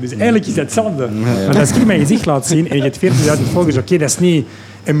Antwerpen, dus eigenlijk is dat hetzelfde. Want als ik mijn gezicht laat zien en je hebt 40.000 volgers, oké, dat is niet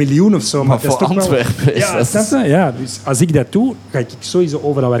 1 miljoen of zo. Maar dat is voor toch Antwerpen wel... is dat... snap je? Ja, dus als ik dat doe, ga ik sowieso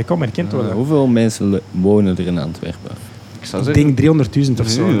overal waar ik kom herkend worden. Hoeveel mensen wonen er in Antwerpen? Ik denk 300.000 of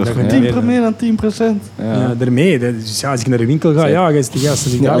zo. Meer dan 10%. Ja, daarmee. Dus als ik naar de winkel ga, ga je die gast.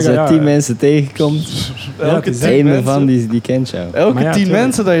 Als je 10 mensen tegenkomt, één ervan die kent jou. Elke 10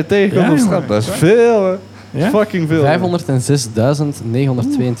 mensen dat je tegenkomt op straat, dat is veel, hè. Ja? Fucking veel. 506.922. Dat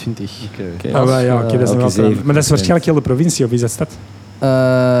is nog wel. Maar dat is waarschijnlijk heel de provincie, of is dat stad?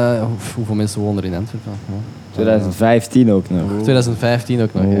 Hoeveel mensen wonen er in Antwerpen? 2015 ook nog. 2015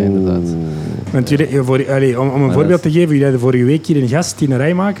 ook nog, inderdaad. Want om een voorbeeld te geven, jullie hadden vorige week hier een gast, Tine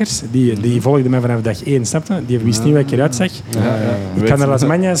Rijmakers, die volgde mij vanaf dag 1, snapte? Die wist niet wat ik eruit zag. Ik ga naar Las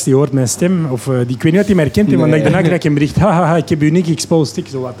Mañas, die hoort mijn stem. Of, ik weet niet wat hij mij herkent, want ik daarna krijg een bericht, ik heb u niet exposed. Ik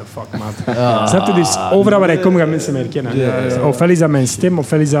zo, what the fuck, man. Snapte? Dus overal waar ik kom, gaan mensen mij herkennen. Ofwel is dat mijn stem,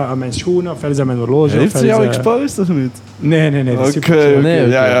 ofwel is dat aan mijn schoenen, ofwel is dat mijn horloge. Heeft ze jou exposed of niet? Nee. Dat is super chill. Nee,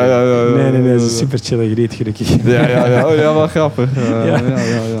 dat is super chill, greet gelukkig. Ja, wel grappig.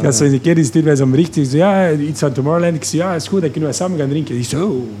 Ja, zo eens een keer die stuurt mij zo'n bericht. Ik zei, iets aan Tomorrowland. Ik zei, is goed, dan kunnen we samen gaan drinken. Ik zei,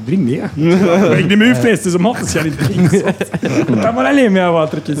 drink mee. Maar ik neem uw feest, dus om altijd gaan niet drinken. Dan maar alleen met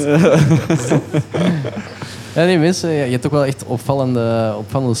watertjes. Ja, nee, mensen, je hebt ook wel echt opvallende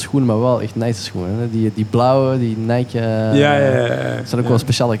schoenen, maar wel echt nice schoenen. Hè? Die blauwe, die Nike... zijn ook wel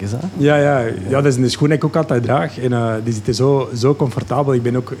specialetjes, hè? Ja, dat is een schoen die ik ook altijd draag. En die zitten zo comfortabel. Ik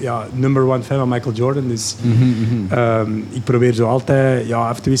ben ook number 1 fan van Michael Jordan. Dus ik probeer zo altijd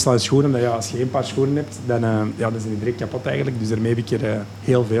af te wisselen aan schoenen. Omdat als je 1 paar schoenen hebt, dan zijn die direct kapot eigenlijk. Dus daarmee heb ik er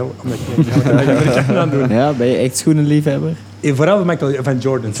heel veel. Omdat ik er aan doen. Ja, ben je echt schoenenliefhebber? Vooral van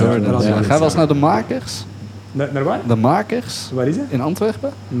Jordan. Ga je wel eens naar de makers? Naar waar? De makers. Waar is dat? In Antwerpen?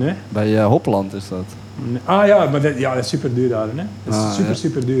 Nee. Bij Hopland is dat. Nee. Maar dat is super duur daar. Hè? Dat is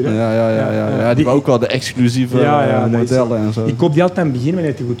super duur. Hè? Ja, die hebben ook wel de exclusieve modellen en zo. Ik koop die altijd aan het begin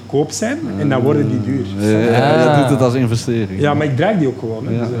wanneer die goedkoop zijn en dan worden die duur. Je doet het als investering. Ja, maar ik draag die ook gewoon.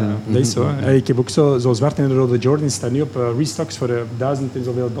 Hè. Dus, dat is zo. Hè. Ik heb ook zo zwart en rode Jordans staan nu op restocks voor $1.000 en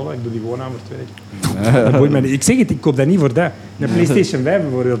zoveel dollar. Ik doe die gewoon aan voor 2 weken. Dat boeit mij niet. Ik zeg het, ik koop dat niet voor dat. Een PlayStation 5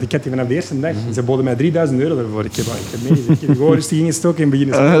 bijvoorbeeld, ik had die vanaf de eerste dag. Ze boden mij €3.000 ervoor. Ik heb meegezet. Ik heb die gewoon rustig ingestoken en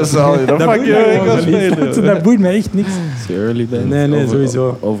beginnen spelen. Dat boeit mij echt niks. Als je early bent. Nee,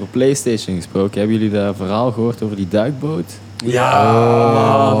 sowieso. Over PlayStation gesproken, hebben jullie dat verhaal gehoord over die duikboot?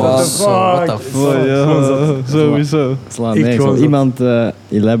 What the fuck? Sowieso. Slaan nergens op. Iemand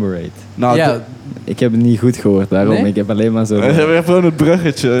elaborate. Nou, Ik heb het niet goed gehoord, daarom. Nee? Ik heb alleen maar zo... Je hebt gewoon het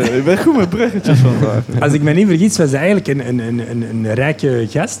bruggetje. Ik ben goed met bruggetjes vandaag. Als ik me niet vergis, was hij eigenlijk een rijke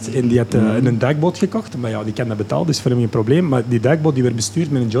gast. En die had een duikboot gekocht. Maar ja, die kan dat betalen, dus voor hem geen probleem. Maar die duikboot die werd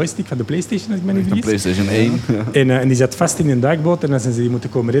bestuurd met een joystick van de PlayStation, als ik me niet Een vergis. PlayStation 1. En die zat vast in een duikboot. En dan zijn ze die moeten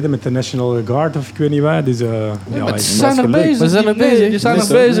komen redden met de National Guard of ik weet niet wat. Dus, Maar ze zijn nog bezig. Maar ze zijn nog bezig. Die zijn nog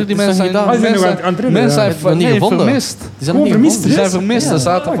bezig. Die mensen zijn... Ah, die zijn nog aan het rennen, Mensen ja. zijn niet gevonden. vermist. Die zijn nog niet vermist, gevonden. Die zijn vermist. Er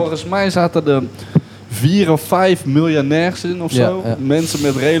zaten, volgens mij zaten er 4 of 5 miljonairs in of zo. Ja. Mensen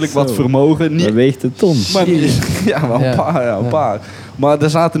met redelijk wat Zo. vermogen. Dat weegt een ton. Maar ja, wel een paar. Ja, een paar. Maar er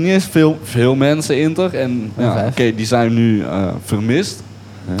zaten niet eens veel mensen in toch. En ja, 5. oké, die zijn nu vermist.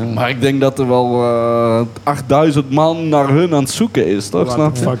 Ja. Maar ik denk dat er wel 8000 man naar hun aan het zoeken is, toch? What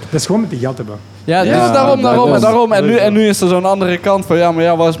Snap the je? fuck. Dat is gewoon met die geld hebben. Ja, Ja, dus daarom. En nu is er zo'n andere kant van, ja, maar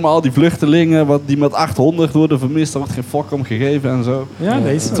ja, waar is maar al die vluchtelingen die met 800 worden vermist, daar wordt geen fok om gegeven en zo. Ja,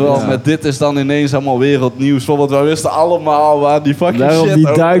 dat is zo. Terwijl met dit is dan ineens allemaal wereldnieuws. Want wij wisten allemaal waar die fucking Daarom shit... die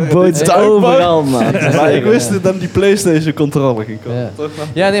ook- duikboot is overal, man. Maar ik wist dat die PlayStation controller ging komen. Ja. Toch?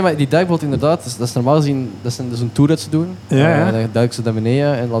 Ja, nee, maar die duikboot inderdaad, dat is normaal gezien, dat is een tour dat ze doen. Ja, ja. Dan duiken ze naar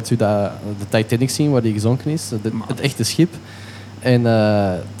beneden en laten ze de Titanic zien waar die gezonken is, het echte schip. En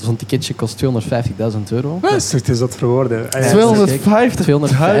zo'n ticketje kost €250.000. Dat is toch te zot voor woorden. Ah, ja. 250.000.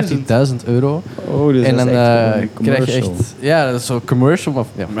 €250.000. Oh, dus En dan dat is echt krijg je commercial. echt... Ja, dat is zo commercial. Of,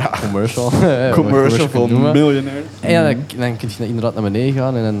 ja, commercial. Commercial kan je van noemen. miljonair. En ja, dan kun je inderdaad naar beneden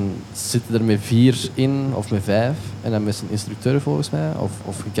gaan en dan zitten er met 4 in of met 5. En dan met een instructeur volgens mij.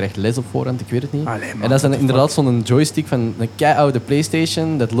 Of je krijgt les op voorhand, ik weet het niet. Allee, man, En dat is dan what the inderdaad zo'n joystick van een keioude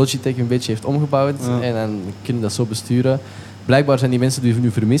PlayStation dat Logitech een beetje heeft omgebouwd. Ja. En dan kun je dat zo besturen. Blijkbaar zijn die mensen die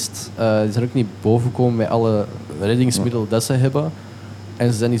nu vermist. Die zijn ook niet bovengekomen met alle reddingsmiddelen dat ze hebben.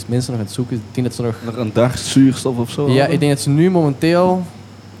 En ze zijn die mensen nog aan het zoeken. Ik denk dat ze nog... Nog een dag zuurstof of zo. Ja, ik denk dat ze nu momenteel...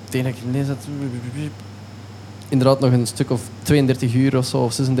 Ik denk dat ik ineens dat... Inderdaad nog een stuk of 32 uur of zo,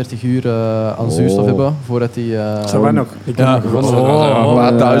 of 36 uur aan zuurstof hebben, voordat die... Zou wij nog? Ik Ja, heb nog gewoon gewonnen. een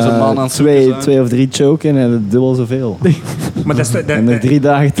paar duizend man aan het zoeken zijn. 2 of 3 choken en het dubbel zoveel. Maar dat is, En nog 3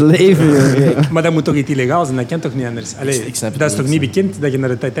 dagen te leven, jongen. maar dat moet toch iets illegaal zijn? Dat kan toch niet anders? Allee, Ik snap het dat is niet. toch niet bekend dat je naar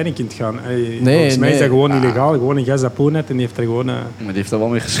de Titanic kunt gaan? Allee, Nee, volgens mij is dat nee. gewoon illegaal. Gewoon een gast dat poen heeft en die heeft er gewoon... Maar die heeft er wel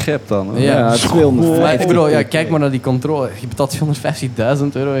mee geschept dan. Hè? Ja. Ja, 250. Maar ik bedoel, ja, kijk maar naar die controle. Je betaalt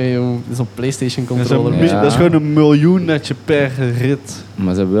 €250.000 en zo'n PlayStation Dat is, controller. Ja. dat is gewoon een miljoennetje per rit.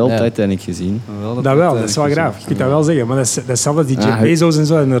 Maar ze hebben wel Ja. Titanic gezien. Dat wel, dat is wel graaf. Je kunt dat wel zeggen. Maar dat is hetzelfde als die Jeff Bezos en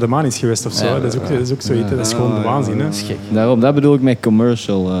zo en naar de maan is geweest of zo. Ja. Dat is ook zoiets. hè. Dat is gewoon de waanzin. Hè. Dat is gek. Daarom, dat bedoel ik met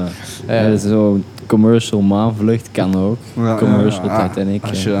commercial. Zo'n commercial maanvlucht kan ook. Ja, Commercial ja. Titanic.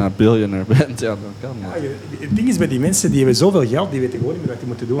 Als je een biljonair bent, ja, dan kan dat. Ja, het ding is bij die mensen, die hebben zoveel geld, die weten gewoon niet meer wat die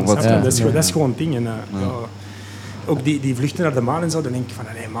moeten doen. Wat- snap je? ja. Dat is gewoon het ding. En, ja. Ook die vluchten naar de maan en zo, dan denk ik van,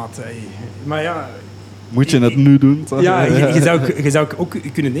 nee maat. Maar ja, Moet je het nu doen? Toch? ja je zou ook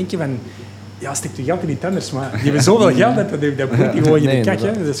kunnen denken van, ja, stik je geld in iets anders. Maar die hebben zoveel geld, dat moet die gewoon in Nee, de kak. Hè.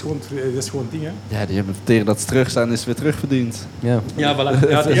 inderdaad. Dat is gewoon het ding. Hè. Ja, die hebben tegen dat ze terug zijn, is het weer terugverdiend. Ja. Ja, voilà.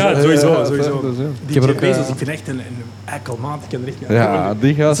 Ja, sowieso. sowieso. Die heb er Jeff ook, Bezos, ik vind echt een eikelmaat. Ik ken er echt niet aan. Ja,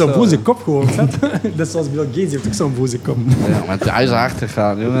 die gaat Zo'n zo. boze kop gewoon. Zat. Dat is zoals Bill Gates, die heeft ook zo'n boze kop. Ja, maar hij is hard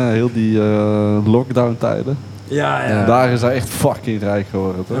gegaan, jongen. Heel die lockdown-tijden. Ja. Daar is hij echt fucking rijk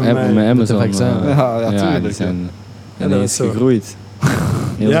geworden, toch? Ja. Met Amazon. vaccin. Ja, die tuurlijk. zijn dat ineens is zo. gegroeid.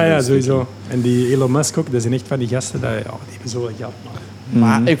 Heel Ja, veel sowieso. En die Elon Musk ook, dat zijn echt van die gasten, die hebben zoveel geld. Man.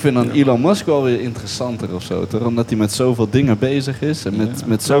 Maar ik vind dan Elon Musk wel weer interessanter of zo, toch? Omdat hij met zoveel dingen bezig is en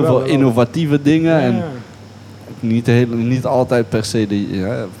met zoveel wel. innovatieve dingen. En Ja. niet altijd per se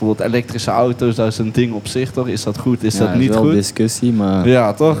bijvoorbeeld elektrische auto's, dat is een ding op zich, toch? Is dat goed? Is Ja, dat niet is wel goed? discussie, maar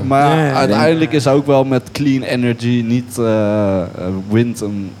Ja, toch? Maar Ja, uiteindelijk is hij ook wel met clean energy, niet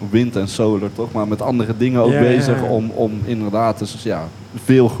wind en solar, toch? Maar met andere dingen ook Ja, bezig ja. om inderdaad dus,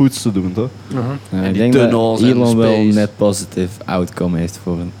 veel goeds te doen, toch? ja, En ik die denk dat tunnels en Elon wel space. net positieve outcome heeft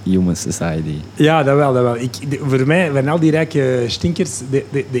voor een human society. Ja, dat wel. Voor mij, van al die rijke stinkers,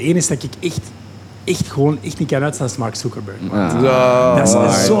 de ene is dat ik echt niet kan uitstaan is Mark Zuckerberg. Ah. Dat is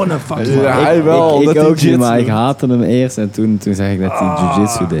maar- zo'n fucking... Ja, hij wel, Ik dat hij ook niet, jitsu maar ik doet. haatte hem eerst en toen zag ik dat hij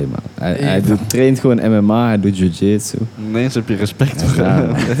jiu-jitsu deed. Man. Hij traint gewoon MMA, hij doet jiu-jitsu. Ineens heb je respect voor Ja, hem.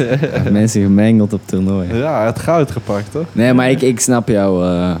 hij heeft mensen gemengeld op toernooi. Ja, hij had goud gepakt, toch? Nee, maar ik snap jou.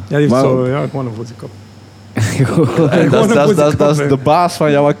 Ja, die heeft maar- zo, gewoon een voetse kop. Dat is de baas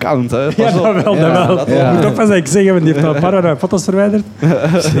van jouw account, hè? Ja, Pas op. dat wel. dat Ik wel. moet oppassen dat ik zeg, want die heeft al een paar foto's verwijderd.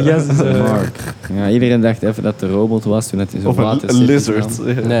 Yes, dus, Mark. Ja, iedereen dacht even dat de robot was toen hij zo Of water een lizard.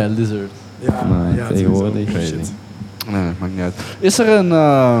 Nee, lizard. ja, Maar ja, tegenwoordig sowieso. weet ik Shit. niet. Nee, maakt niet uit. Is er een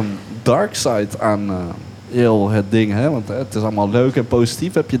dark side aan heel het ding, hè? Want het is allemaal leuk en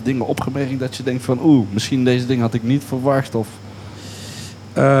positief. Heb je dingen opgemerkt dat je denkt van... misschien deze ding had ik niet verwacht? Of...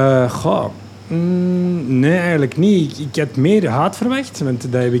 Nee, eigenlijk niet. Ik had meer haat verwacht, want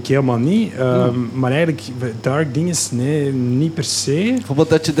dat heb ik helemaal niet. Maar eigenlijk, dark dingen, nee, niet per se. Bijvoorbeeld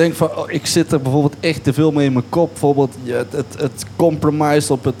dat je denkt van... ik zit er bijvoorbeeld echt te veel mee in mijn kop. Bijvoorbeeld het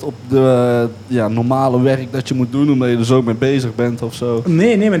compromise op de normale werk dat je moet doen... omdat je er zo mee bezig bent of zo.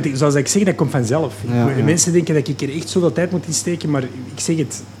 Nee, want zoals ik zeg, dat komt vanzelf. Mensen denken dat ik er echt zoveel tijd moet insteken, maar ik zeg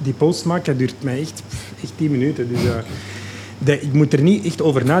het, die post maken, dat duurt mij echt 10 minuten. Dus... ik moet er niet echt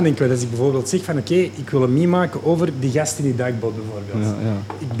over nadenken. Als ik bijvoorbeeld zeg van oké, ik wil een meme maken over die gast in die duikboot bijvoorbeeld.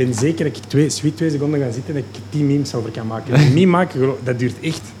 Ja. Ik ben zeker dat ik 2 seconden ga zitten en dat ik 10 memes over kan maken. Een meme maken, dat duurt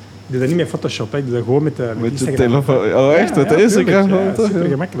echt. Ik doe dat niet met Photoshop, ik doe dat gewoon met je telefoon. Oh echt? Met Instagram? Ja, super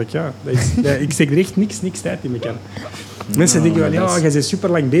gemakkelijk, ja. Ik steek er echt niks tijd in elkaar. Mensen denken wel, jij bent super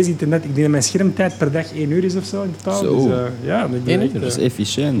lang bezig internet. Ik denk dat mijn schermtijd per dag 1 uur is of zo in totaal. Zo. Dus, dat is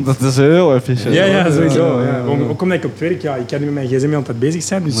efficiënt. Dat is heel efficiënt. Ja, sowieso. Ja. Ook omdat ik op het werk, ik kan nu met mijn gsm altijd bezig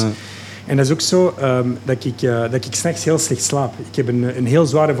zijn. Dus, en dat is ook zo dat ik 's nachts heel slecht slaap. Ik heb een heel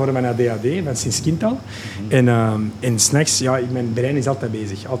zware vorm van ADHD, van sinds kind al. En 's nachts, mijn brein is altijd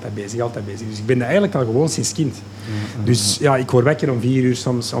bezig. Dus ik ben dat eigenlijk al gewoon sinds kind. Dus ik word wakker om 4 uur,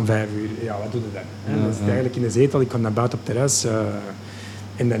 soms om 5 uur. Ja, wat doe je dan? Dan zit ik eigenlijk in de zetel, ik kom naar buiten op het terras.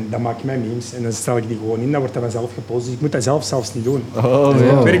 En dan maak ik mijn memes en dan stel ik die gewoon in. Dan wordt dat vanzelf gepost. Dus ik moet dat zelfs niet doen. Als ik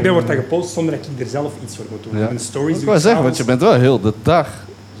op het werk ben, wordt dat gepost zonder dat ik er zelf iets voor moet doen. Ja. Mijn stories ik wou zeggen, want je bent wel heel de dag...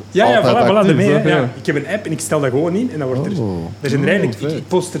 voilà, ermee. Ik heb een app en ik stel dat gewoon in en dan wordt er zijn er eigenlijk, ik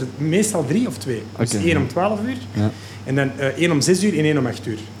post er meestal 3 of 2. Dus 1 om 12 uur en dan 1 om 6 uur en 1 om 8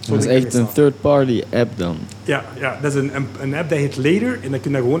 uur. Zo dat is echt een third-party app dan? Ja, dat is een app dat heet Later en dan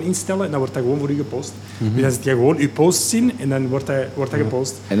kun je dat gewoon instellen en dan wordt dat gewoon voor u gepost. Dus dan zit je gewoon uw posts in en dan wordt dat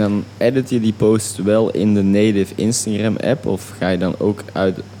gepost. En dan edit je die post wel in de native Instagram app of ga je dan ook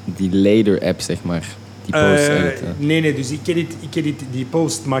uit die Later app, zeg maar? Nee, dus ik edit die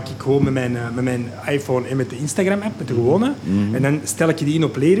post maak ik gewoon met mijn iPhone en met de Instagram-app, met de gewone. En dan stel ik die in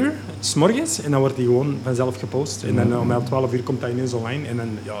op Later, 's morgens, en dan wordt die gewoon vanzelf gepost. En dan om 12 uur komt dat ineens online en dan,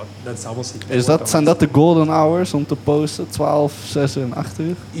 dat is avonds. Zijn dat de golden hours om te posten? 12, 6 en 8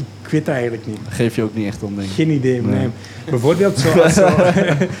 uur? Ik weet dat eigenlijk niet. Dat geef je ook niet echt om, denk ik. Geen idee, nee. Bijvoorbeeld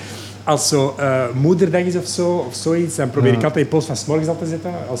als zo moederdag is of zoiets, dan probeer ik altijd je post van 's morgens al te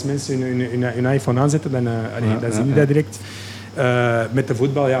zetten. Als mensen hun iPhone aanzetten, dan zien die dat direct. Met de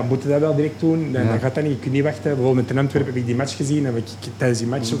voetbal moeten dat wel direct doen. Dan gaat dat niet. Je kunt niet wachten. Bijvoorbeeld met Antwerp heb ik die match gezien. En heb ik tijdens die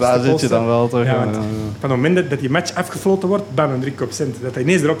match ook daar zit je dan wel toch? Van het moment dat die match afgefloten wordt, bam, dan druk ik op cent. Dat hij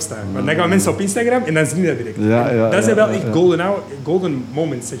ineens erop staat. Maar dan gaan mensen op Instagram en dan zien die dat direct. Dat zijn wel echt golden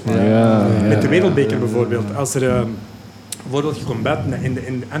moments, zeg maar. Met de Wereldbeker bijvoorbeeld. Als er... Bijvoorbeeld, je komt buiten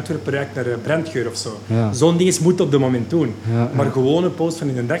en Antwerpen ruikt naar brandgeur of zo. Zo'n ding moet op het moment doen. Maar gewone post van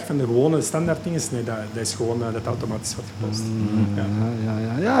in een dag, van de gewone standaard dingen, nee, dat is gewoon dat automatisch wordt gepost.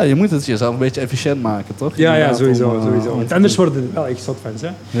 Ja, je moet het jezelf een beetje efficiënt maken, toch? Ja, sowieso. Want anders worden er wel echt zot fans.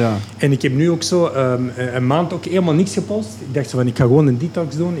 En ik heb nu ook zo een maand ook helemaal niks gepost. Ik dacht zo van, ik ga gewoon een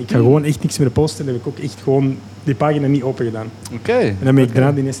detox doen. Ik ga gewoon echt niks meer posten. Dan heb ik ook echt gewoon die pagina niet open gedaan. En dan ben ik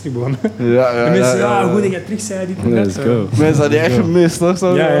daarna die terug begonnen. En mensen, hoe dat jij terug zei, dit en dat. Mensen hadden die echt gemist, toch?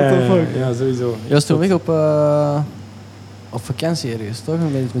 Ja, sowieso. Je was toen weg op vakantie ergens, toch?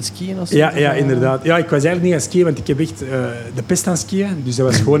 Met skiën of zo? Ja, inderdaad. Ja, ik was eigenlijk niet gaan skiën, want ik heb echt de pest aan skiën. Dus dat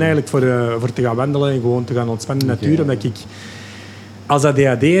was gewoon eigenlijk voor te gaan wandelen en gewoon te gaan ontspannen in de natuur. Omdat ik... Als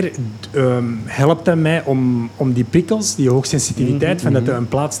ADHD'er helpt dat mij om die prikkels, die hoogsensitiviteit, van dat een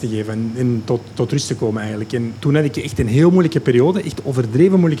plaats te geven en tot rust te komen eigenlijk. En toen had ik echt een heel moeilijke periode, echt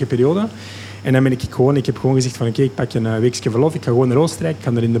overdreven moeilijke periode. En dan ik heb gewoon gezegd van oké, ik pak een weekje verlof, ik ga gewoon naar Oostenrijk, ik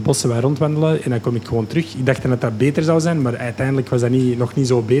ga er in de bossen waar rondwandelen en dan kom ik gewoon terug. Ik dacht dat dat beter zou zijn, maar uiteindelijk was dat nog niet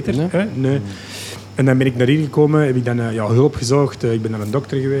zo beter. Nee. En dan ben ik naar hier gekomen, heb ik dan hulp gezocht, ik ben naar een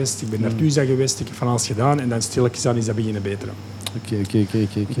dokter geweest, ik ben naar TUSA geweest, ik heb van alles gedaan en dan stilletjes aan is dat beginnen beteren. Oké.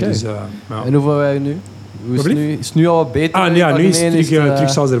 Dus, en hoeveel wij nu? Hoe is het nu? Is het nu al beter? Nu is het terug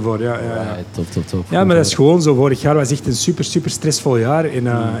zoals ervoor. Ja. Top. Ja, maar dat is gewoon zo. Vorig jaar was echt een super stressvol jaar. En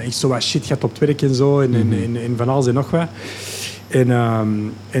ik zo wat shit gehad op het werk en zo. En van alles en nog wat.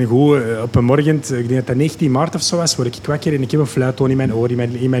 En goed, op een morgen, ik denk dat dat 19 maart of zo was, word ik wakker en ik heb een fluittoon in mijn oor,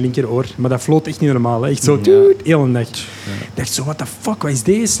 in mijn linkeroor. Maar dat floot echt niet normaal. Hè. Echt zo, heel een dag. Ik dacht zo, what the fuck, wat is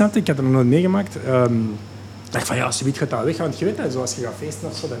deze? Snap je? Ik had er nog nooit meegemaakt. Ik dacht van, zoiets gaat dat weg. Want je weet dat, zoals je gaat feesten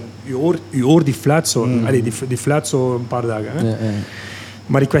of zo, dan je oor die fluit zo. Die fluit zo een paar dagen. Hè.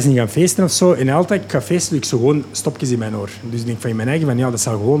 Maar ik was niet gaan feesten of zo. En altijd, ik ga feesten, doe ik zo gewoon stopjes in mijn oor. Dus ik denk van in mijn eigen, dat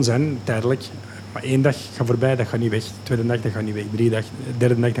zal gewoon zijn, tijdelijk. Maar 1 dag gaat voorbij, dat gaat niet weg. 2e dag, dat gaat niet weg. 3 dag, 3e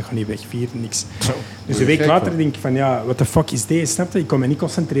dag, dat gaat niet weg. 4, niks. Dus een week later denk ik van, ja, what the fuck is deze, snap je? Ik kon me niet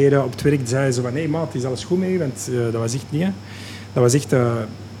concentreren op het werk. Zei ze van, nee maat, is alles goed met je? Want dat was echt niet, hè. Dat was echt...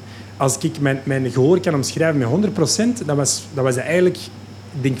 als ik mijn gehoor kan omschrijven met 100%, dat was eigenlijk...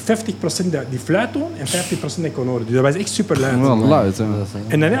 Ik denk 50% die fluittoon en 50% dat kon horen. Dus dat was echt super luid. Wel luid, hè.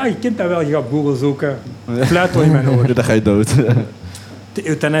 En dan, ja, je kent dat wel. Je gaat op Google zoeken. Fluittoon in mijn oor. Dan ga je dood.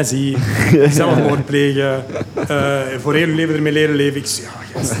 Euthanasie, zelfmoord plegen, voor heel je leven ermee leren leven. Ik zeg,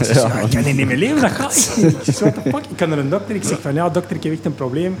 ik kan niet meer leven, dat gaat echt niet. Ik zeg, what the fuck? Ik kan naar een dokter. Ik zeg van, ja, dokter, ik heb echt een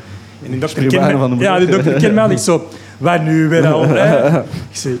probleem. En die dokter kent mij. Ja, die dokter kent mij. En ik zo, wat nu weer al? Ik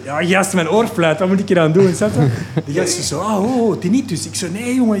zeg, ja, gast, mijn oor fluit, wat moet ik hier aan doen? Die gast zo, oh, tinnitus. Ik zo,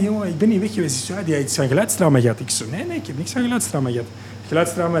 nee, jongen, ik ben niet weg geweest. Ik zo, die heeft iets van geluidstrauma gehad. Ik zo, nee, ik heb niks van geluidstrauma gehad.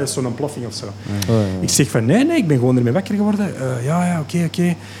 Geluidstrauma is zo'n ontploffing of zo. Ik zeg van, nee, ik ben gewoon ermee wakker geworden. Oké.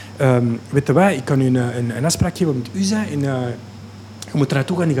 Weet je wat, ik kan u een afspraak geven met u zijn en je moet er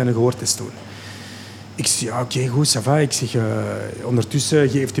naartoe gaan en gaan een gehoortest doen. Ik zeg, ja, oké, goed, ça va. Ik zeg, ondertussen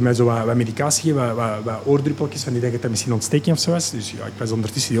heeft hij mij zo wat medicatie gegeven, wat oordruppeltjes, van die dat het misschien ontsteking of zo was. Dus ja, ik was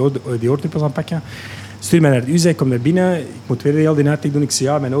ondertussen die oordruppels aan het pakken. Stuur mij naar u, ik kom naar binnen, ik moet weer heel die uitleg doen. Ik zeg,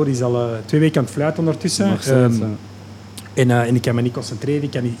 ja, mijn oor is al 2 weken aan het fluiten ondertussen. En ik kan me niet concentreren.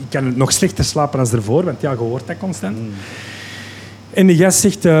 Ik kan nog slechter slapen dan ervoor, want ja, je hoort dat constant. En die gast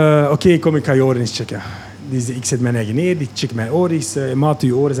zegt, oké, kom, ik ga je oren eens checken. Ik zet mijn eigen neer, ik check mijn oren. Die zegt, maat,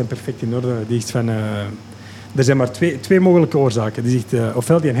 je oren zijn perfect in orde. Die zegt van, er zijn maar twee mogelijke oorzaken. Die zegt,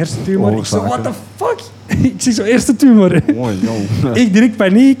 ofwel die een hersentumor. Ik zeg, what the fuck? Ik zeg zo, hersentumor. Ik direct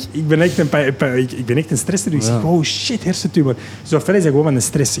paniek. Ik ben echt een stresser. Dus ik zeg, oh shit, hersentumor. Zo, ofwel is dat gewoon van de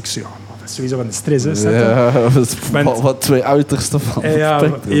stress. Ik zeg, dat is sowieso van de stress. Hè, wat 2 uitersten van.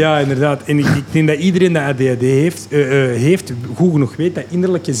 Ja, inderdaad. En ik denk dat iedereen die ADHD heeft, goed genoeg weet dat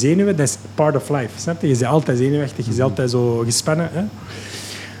innerlijke zenuwen, dat is part of life. Snap je? Je bent altijd zenuwachtig, je bent altijd zo gespannen. Hè?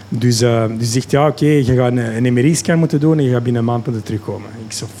 Dus zegt, ja, oké, je gaat een MRI-scan moeten doen en je gaat binnen een maand moeten terugkomen.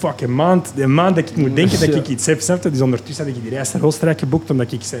 Ik zo, fuck, een maand dat ik moet denken dat ik iets heb. Snap je? Dus ondertussen had ik die reis naar Oostenrijk geboekt,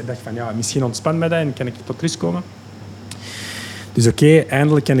 omdat ik dacht van, ja, misschien ontspan mij dat en kan ik tot rust komen. Dus oké,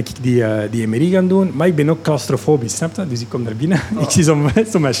 eindelijk kan ik die MRI gaan doen. Maar ik ben ook claustrofobisch, snap je? Dus ik kom naar binnen. Ik zie zo'n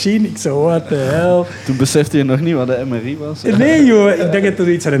machine. Ik zo, what the hell? Toen besefte je nog niet wat de MRI was? Nee, joh. Ik dacht dat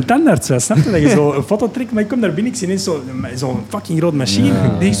er iets van een tandarts was, snap je? Dat je zo een foto trekt. Maar ik kom naar binnen. Ik zie ineens zo'n fucking grote machine.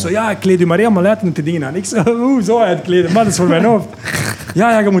 Ik denk zo, ja, ik kleed u maar helemaal uit en doe die dingen aan. Ik zo, zo uitkleden? Maar dat is voor mijn hoofd.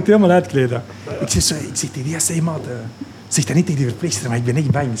 Ja, je moet helemaal uitkleden. Ik zeg tegen die gast, maat... Zeg dat niet tegen die verpleegster, maar ik ben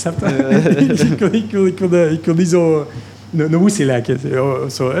echt bang, snap je? Ik wil niet zo... Een woesie lijken.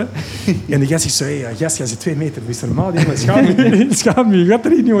 Zo, hè. En de gast zegt zo, hey, gast, jij zit 2 meter. Dat is normaal, jongen. Schaam je. Gaat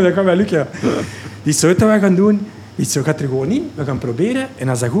er niet, jongen. Dat gaat wel lukken. Die is zo, wat we gaan doen. Die is zo, gaat er gewoon in. We gaan proberen. En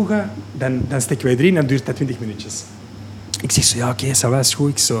als dat goed gaat, dan steken wij erin en dan duurt dat 20 minuutjes. Ik zeg zo, ja, oké, ça va, is goed.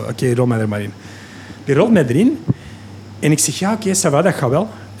 Ik zo, oké, rol mij er maar in. Die rolt mij erin. En ik zeg, ja, oké, ça va, dat gaat wel.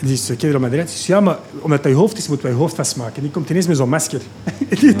 Die is oké, rol mij erin. Ik zeg, ja, maar omdat dat je hoofd is, moeten wij je hoofd vastmaken. En die komt ineens met zo'n masker.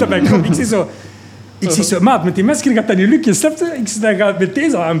 Ik zeg zo, maat, met die masker gaat dat niet lukken, snap je? Ik zeg, dat gaat met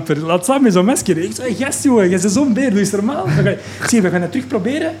deze amper. Laat staan met zo'n masker. Ik zeg, gast, jongen, jij bent zo'n beer, doe is normaal. Ik zeg, we gaan dat terug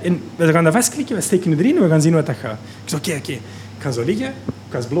proberen en we gaan dat vastklikken, we steken het erin en we gaan zien wat dat gaat. Ik zeg, oké. Ik ga zo liggen,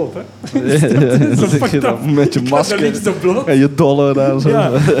 ik was bloot, hè. Zo fucked up. Met je masker en je dollar daar zo.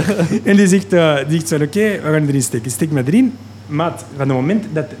 Ja. En die zegt zo, oké, we gaan erin steken. Ik steek me erin. Maat, van het moment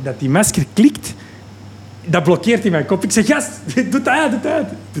dat die masker klikt, dat blokkeert in mijn kop. Ik zeg, gast, doe dat uit.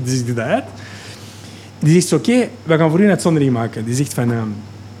 Dus ik doe dat uit. Die zegt, oké, we gaan voor u een uitzondering maken. Die zegt van,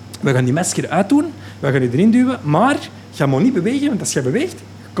 we gaan die masker uitdoen, we gaan die erin duwen, maar ga maar niet bewegen, want als je beweegt,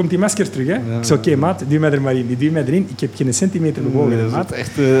 komt die masker terug. Hè? Ja. Ik zeg, oké, maat, duw mij er maar in. Die duw mij erin. Ik heb geen centimeter bewogen. Maat.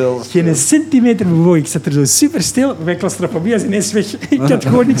 Echt, geen centimeter bewogen. Ik zat er zo super stil. Mijn claustrofobie is ineens weg. Ik had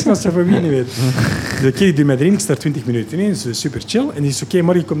gewoon niks claustrofobie meer. Dus oké, die duw mij erin. Ik sta er 20 minuten in. Dus super chill. En die zegt, oké,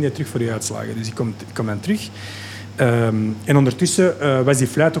 morgen kom je terug voor je uitslagen. Dus ik kom dan terug. En ondertussen was die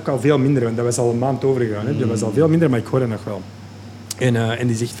fluit ook al veel minder, want dat was al een maand overgegaan. Hè. Dat was al veel minder, maar ik hoorde nog wel. En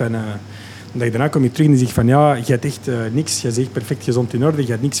die zegt van... de dag daarna kom je terug en die zegt van... Ja, je hebt echt niks. Je zegt perfect gezond in orde. Je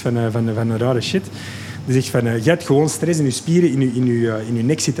hebt niks van een rare shit. Die zegt van... je hebt gewoon stress in je spieren. In je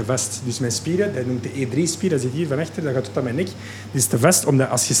nek zitten vast. Dus mijn spieren, dat noemt de E3-spier. Dat zit hier van achter. Dat gaat tot aan mijn nek. Die zit vast, omdat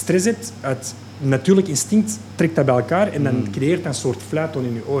als je stress hebt... uit natuurlijk instinct trekt dat bij elkaar. En dan creëert dat een soort fluittoon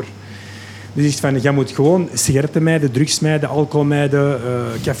in je oor. Dus zegt van, je moet gewoon sigaretten mijden, drugs mijden, alcohol mijden,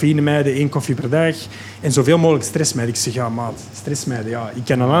 cafeïne mijden, 1 koffie per dag. En zoveel mogelijk stress mijden. Ik zeg, ja maat, stress mijden, ja. Ik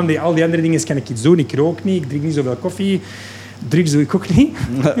kan al die andere dingen kan ik iets doen. Ik rook niet, ik drink niet zoveel koffie. Drugs doe ik ook niet.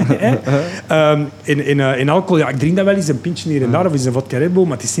 In alcohol, ja, ik drink dat wel eens, een pintje hier en daar, of eens een vodka Red Bull,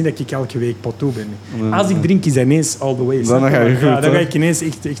 maar het is niet dat ik elke week potou ben. Als ik drink, is dat ineens all the way. Dan ga je goed, dan ga ik ineens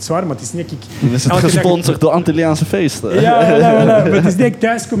echt zwaar, maar het is niet dat ik... Dan is het gesponsord door Antilliaanse feesten. Ja, maar het is niet dat ik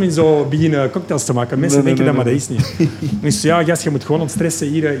thuis kom en zo beginnen cocktails te maken. Mensen denken dat, maar dat is niet. Dus ja, gast, je moet gewoon ontstressen.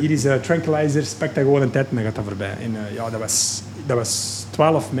 Hier is tranquilizers, pak dat gewoon een tijd en dan gaat dat voorbij. En dat was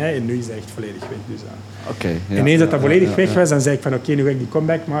 12 mei en nu is dat echt volledig weg. Dus, Okay, ja. en eens dat volledig weg was, dan zei ik van oké, nu ga ik die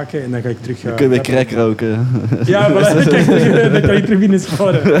comeback maken en dan ga ik terug... Dan kun je weer crack roken. Ja, voilà, dan kan je terug binnen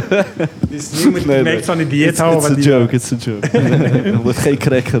scoren. Dus nu moet ik me echt van die dieet houden. It's a joke. Er wordt geen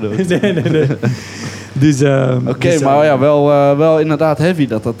crack gerookt. Nee. Dus, Oké, maar ja, wel inderdaad heavy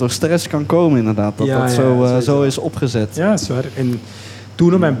dat door stress kan komen inderdaad. Dat zo is opgezet. Ja, dat is waar. En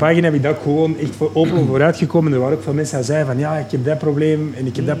toen op mijn pagina heb ik dat gewoon echt open vooruit gekomen. Er waren ook veel mensen die zeiden van ja, ik heb dat probleem en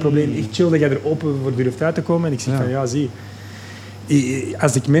ik heb dat probleem. Echt chill dat jij er open voor durft uit te komen. En ik zeg van ja, zie,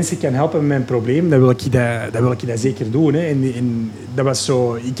 als ik mensen kan helpen met mijn probleem, dan wil ik dat zeker doen. Hè. En dat was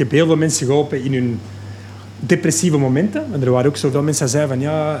zo, ik heb heel veel mensen geholpen in hun depressieve momenten. En er waren ook zoveel mensen die zeiden van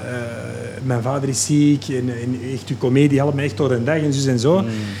ja, mijn vader is ziek en echt uw comedie helpt me echt door een dag en zo en zo.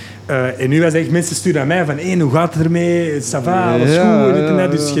 En nu was echt mensen sturen aan mij van hey, hoe gaat het ermee? Ça va, alles goed? Dit en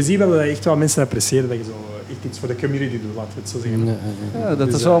dat. Dus je ziet wel dat echt wel mensen appreciëren dat je zo echt iets voor de community doet, laten we het zo zeggen. Ja,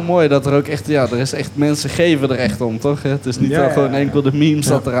 dat is wel mooi dat er ook echt, er is echt mensen geven er echt om, toch? Het is niet gewoon enkel de memes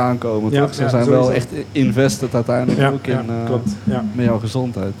dat eraan komen, toch? Ze zijn wel echt invested uiteindelijk ook in met jouw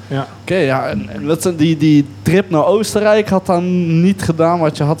gezondheid. Ja. Oké, en wat zijn die trip naar Oostenrijk had dan niet gedaan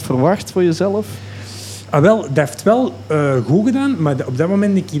wat je had verwacht voor jezelf? Wel, dat heeft wel goed gedaan, maar op dat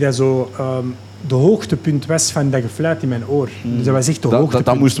moment denk ik dat zo de hoogtepunt was van dat gefluit in mijn oor. Dus dat was echt de hoogtepunt.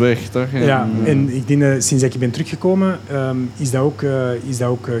 Dat moest weg, toch? Ja, en ik denk sinds ik ben teruggekomen is dat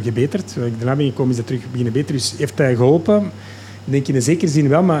ook gebeterd. Toen ik daarna ben gekomen is dat terug beginnen beter. Dus heeft hij geholpen? Ik denk in een zekere zin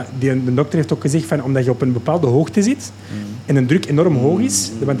wel, maar de dokter heeft ook gezegd van omdat je op een bepaalde hoogte zit en een druk enorm hoog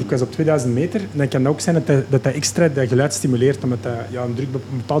is, want ik was op 2000 meter, dan kan het ook zijn dat extra dat geluid stimuleert, omdat dat een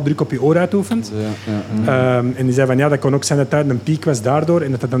bepaald druk op je oor uitoefent. En die zei van ja, dat kon ook zijn dat het een piek was daardoor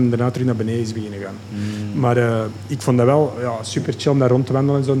en dat dan daarna terug naar beneden is beginnen gaan. Maar ik vond dat wel super chill om daar rond te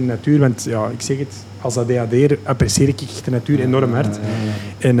wandelen in zo'n natuur, want ja, ik zeg het, als ADHD'er apprecieer ik echt de natuur enorm hard.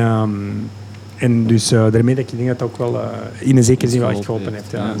 En dus daarmee dat ik denk dat het ook wel in een zekere zin wel echt geholpen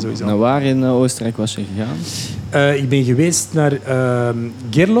heeft. Ja, sowieso. Nou, waar in Oostenrijk was je gegaan? Ik ben geweest naar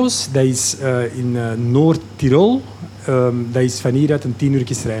Gerlos, dat is in Noord-Tirol. Dat is van hier uit een 10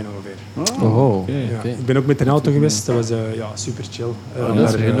 uurtjes rijden ongeveer. Okay. Ik ben ook met een auto geweest, dat was super chill om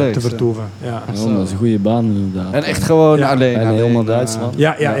daar te vertoeven. Ja. Dat is een goede baan inderdaad. En echt gewoon alleen? En helemaal Duitsland?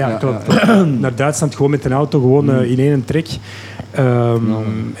 Ja, klopt. Naar Duitsland gewoon met een auto, gewoon in één trek.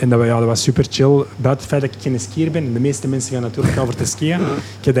 En dat was super chill. Buiten het feit dat ik geen skier ben. De meeste mensen gaan natuurlijk al voor te skiën.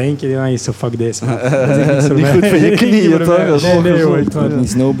 Ik heb dat één keer gedaan en je zo fuck deze. Dat is niet goed voor je knieën, toch? Nee, niet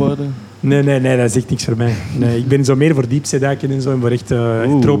snowboarden? Nee, dat is echt niks voor mij. Nee, ik ben zo meer voor diepzeeduiken en zo, en voor echt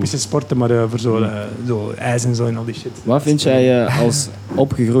tropische sporten, maar voor zo ijs en zo en al die shit. Wat vind jij als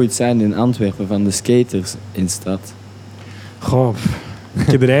opgegroeid zijn in Antwerpen van de skaters in de stad? Goh,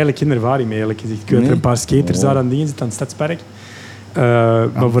 ik heb er eigenlijk geen ervaring mee, eerlijk gezegd. Ik weet er een paar skaters daar aan dingen zitten, aan het Stadspark.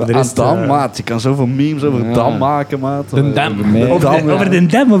 Maar voor de rest... Dam, maat. Je kan zoveel memes over de Dam maken, maat. De Dam. Over de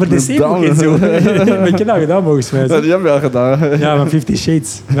Dam, over de zeeboek en zo. Ik heb dat gedaan, volgens mij. Ja, die hebben we al gedaan. Ja, van 50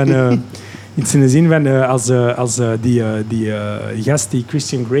 Shades. Iets in de zin van als die gast, die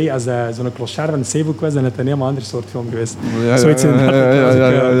Christian Grey, als hij zo'n clochard van de zeeboek was, dan had hij een helemaal ander soort film geweest. Zoiets in dat.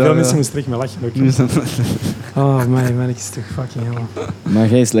 Veel mensen moesten echt mee lachen ook. Oh man, ik is toch fucking hell. Maar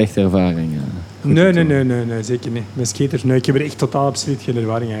geen slechte ervaring. Nee, zeker niet. Met skaters, nee, ik heb er echt totaal absoluut geen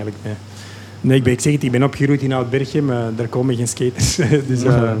ervaring eigenlijk mee. Nee, ik zeg het, ik ben opgegroeid in Oud-Berchem, daar komen geen skaters. Dus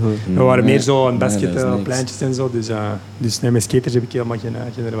we waren meer zo aan basketpleintjes en zo. Dus nee, met skaters heb ik helemaal geen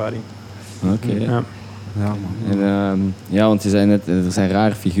ervaring. Oké. Ja. Want je zei net, er zijn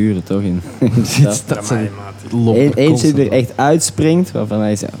rare figuren toch in de stad. Dat zijn eentje die er echt uitspringt, waarvan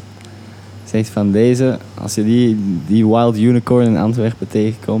hij zegt van deze, als je die wild unicorn in Antwerpen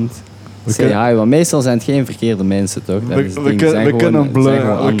tegenkomt, zeg hi, want meestal zijn het geen verkeerde mensen toch? We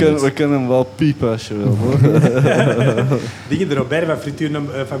kunnen hem wel piepen als je wil. Dingen de Robert van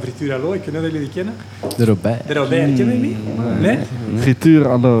Frituur Allo, ik weet niet of jullie die kennen. De Robert, kennen jullie niet? Nee? Frituur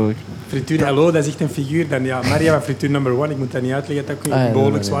Allo. Frituur Allo, dat is echt een figuur. Dan, Maria van Frituur number 1, ik moet dat niet uitleggen dat het ook een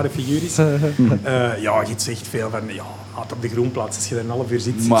behoorlijk zware figuur is. Je hebt echt veel van, laat op de groenplaats, als je er een half uur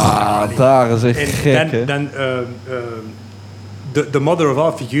zit. Maar daar is echt gek, dan de mother of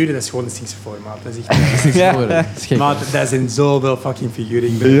all figuren, dat is gewoon de Singse formaat. Dat is echt... Maat, dat zijn zoveel fucking figuren.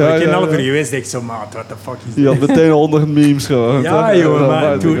 Ik ben een half uur geweest, denk ik zo, maat, what the fuck is dit? Je had meteen 100 memes gewoon. Ja, jongen,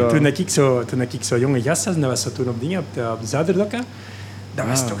 maar toen ik zo jonge gast was, en dat was zo toen op dingen, op de Zuiderdokken, dat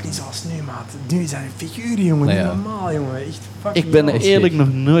was toch niet zoals nu, maat. Nu zijn er figuren, jongen, niet normaal, jongen. Echt fucking ik ben er eerlijk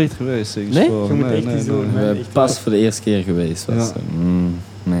nog nooit geweest. Nee? Je moet echt iets doen. Pas voor de eerste keer geweest. Was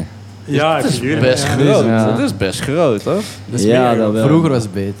nee. Ja, het is best groot. Het is best groot, hoor. Vroeger was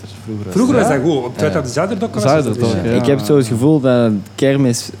het beter. Vroeger was dat goed. Op de Zuiderdokken was het dus. Ik heb zo het gevoel dat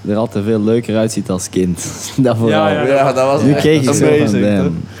kermis er altijd veel leuker uitziet als kind. Dat vooral. Ja, dat was nu keek ik zo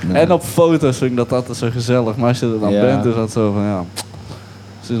van En op foto's vind ik dat altijd zo gezellig. Maar als je er dan bent, is dat zo van,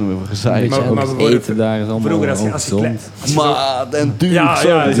 het is nog even gezellig. Maar eten daar is allemaal vroeger als je maar en duur.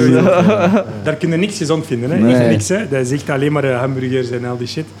 Daar kun je niks gezond vinden, hè. Nee. Echt niks, hè. Dat is echt alleen maar hamburgers en al die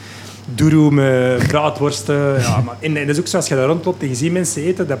shit. Doeroe met braadworsten. Ja, maar, en dat is ook zo, als je daar rondloopt en je ziet mensen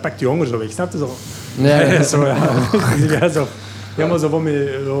eten, dat pakt je honger zo weg. Snap je? Zo. Ja. Zo. Helemaal zo van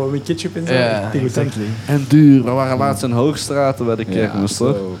met ketchup en zo. Ja, exactly. En duur. We waren laatst in Hoogstraten bij de kermis,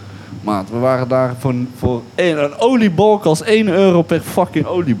 toch? Maat, we waren daar voor een oliebol kost €1 per fucking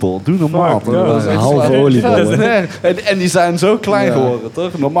oliebol. Doe normaal. Een halve oliebol. En die zijn zo klein geworden,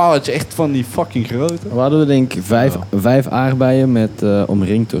 toch? Normaal had je echt van die fucking grote. We hadden denk ik 5 aardbeien met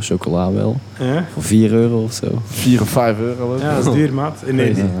omringd door chocola wel. Voor €4 of zo. 4 of 5 euro. Ja, dat is duur, maat.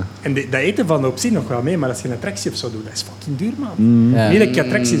 En dat eten van op zich nog wel mee, maar als je een attractie of zo doet, dat is fucking duur, maat. Niet dat ik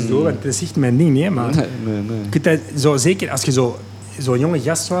attracties doe, want dat is echt mijn ding, maar je kunt dat zo, zeker als je zo'n jonge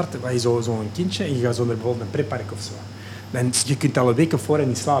gast wordt, waar je zo'n kindje en je gaat zo naar bijvoorbeeld een pretpark of zo. Dan, je kunt al een week voor en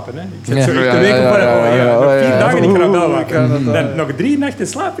niet slapen. Hè. Ik zit zo echt een week voor en 4 dagen ik kan op bel wachten. Dan nog 3 nachten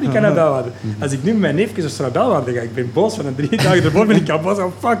slapen, ik kan op bel wachten. Als ik nu met mijn neefjes of zo naar bel wachten ga, ik ben boos van 3 dagen ervoor ben ik al boos.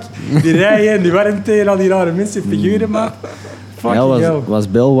 Oh fuck, die rijen en die warmte en al die rare mensen, figuren, maar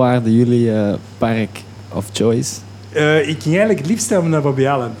was Belwaarde jullie park of choice? Ik ging eigenlijk het liefst naar Bobby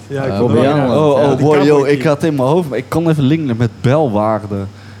Island. Ik had in mijn hoofd, maar ik kon even linken met Belwaarde.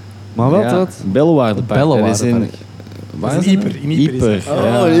 Maar wat dat? Belwaarde park. Waar is Ieper? In Ieper.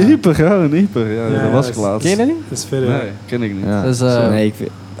 In Ieper. Ja, dat was ik laatst. Ken je dat niet? Dat is verder. Nee, ken ik niet. Ja. Dat is nee,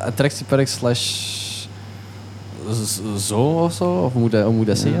 attractiepark / zo of zo? Of hoe moet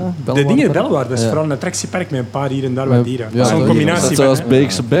dat zeggen? De dingen Belwaarde, dat is vooral een attractiepark met een paar hier en daar wat dieren. Ja, zo'n combinatie. Is dat zoals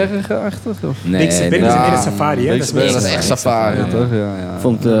Beekse Bergen-achtig? Nee, Beekse Bergen is meer een safari. Hè? Dat is echt safari, toch? Ik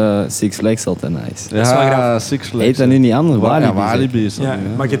vond Six Flags altijd nice. Ja, Six Flags. Heet dat nu niet anders? Ja, Walibi is dat.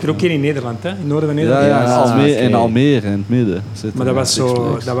 Maar je hebt er ook één in Nederland, hè? In het noorden van Nederland. In Almere, in het midden. Maar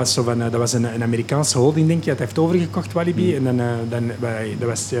dat was een Amerikaanse holding, denk je, dat heeft overgekocht, Walibi. En dat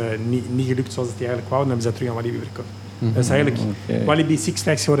was niet gelukt zoals het eigenlijk wou. En dan hebben ze dat terug aan Walibi verkocht. Dat is eigenlijk Walibi, Six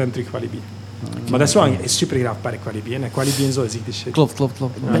Flags geworden en terug Walibi. Maar dat is wel een supergraaf park, Walibi. En Walibi en zo is echt de shit. Klopt.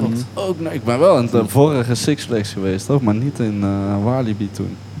 Ik ben wel in de vorige Six Flags geweest, toch? Maar niet in Walibi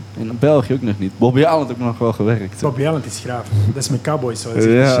toen. In België ook nog niet. Bobby Island heb ik nog wel gewerkt. Bobby Island is graaf. Dat is met cowboys. Zo.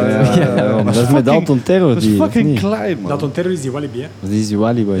 Dat is met Dalton Terror. Dat is fucking klein, man. Dalton Terror is die Walibi, hè? Dat is die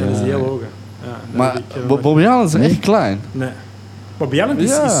Walibi, ja. Dat is die heel hoge. Maar Bobby Island is echt klein. Nee. Bobby Island is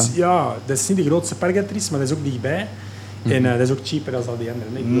dat is niet de grootste park dat er is, maar dat is ook dichtbij. En dat is ook cheaper dan al die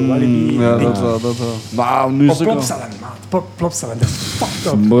anderen. Ik bedoel, Walibi... dat wel. Maar nu is het Plopsaland, maat. Plopsaland, dat is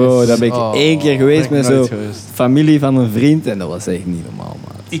fucked up. Bro, daar ben ik 1 keer geweest met zo'n familie van een vriend en dat was echt niet normaal,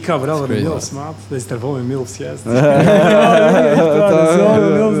 maat. Ik ga vooral naar de Mills, maat. Dat is daar vol met Mills, juist.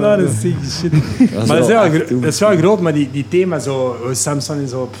 Dat is ziek shit. Maar dat is wel groot, maar die thema zo, Samson en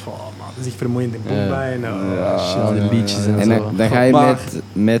zo... Dat is echt vermoeiend in Pumba en al die beaches en zo. Dan ga je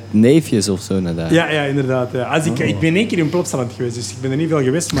met neefjes of zo naar daar. Ja, inderdaad. Ja. Ik ben 1 keer in Plopsaland geweest, dus ik ben er niet veel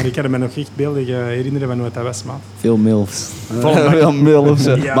geweest, maar ik kan me nog echt beeldig herinneren van wat dat was, maat. Veel milfs. Veel milfs.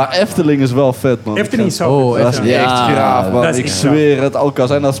 Maar Efteling is wel vet, man. Efteling is zo vet. Dat is echt graaf, man. Ik zweer het, ook al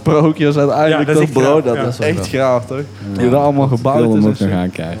zijn dat sprookjes uiteindelijk toch, bro. Dat is echt graaf, toch? Die er allemaal gebouwd is. Ik wil hem ook nog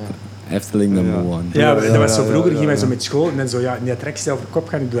aankijken. Efteling number 1. Ja, dat was zo vroeger, gingen wij zo met school en dan zo, in die attractie over kop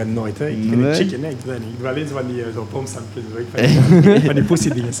gaan, ik doe dat nooit. Hè. Ik ben niet chicken, ik doe dat niet. Ik doe alleen zo van die boomstampjes, van die pussy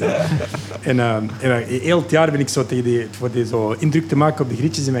dingen. En heel het jaar ben ik zo voor die zo indruk te maken op de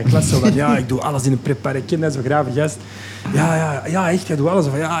grietjes in mijn klas, zo van, ik doe alles in een pretpark, ik ken dat, zo'n grave gast. Ja, echt, ik doe alles.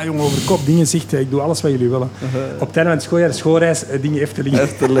 Van, jongen, over kop, dingen, zegt, ik doe alles wat jullie willen. Op het einde van het schooljaar, schoolreis, dingen Efteling.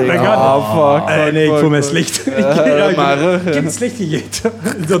 Fuck. Nee, ik voel me slecht. Ik heb het slecht gegeten.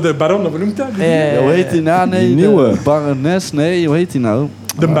 De baron, hoe noemt dat? Hoe heet die nou? Nee, nieuwe. Barones, nee, hoe heet die nou?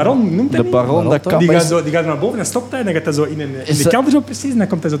 De baron, noemt hij De baron, dat kan... die gaat naar boven en stopt hij. En dan gaat hij zo in de kelder zo precies en dan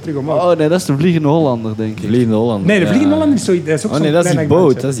komt hij zo terug omhoog. Oh nee, dat is de Vliegende Hollander, denk ik. Vliegende Hollander. Nee, de Vliegende Hollander is, dat is ook zo'n dat is klein die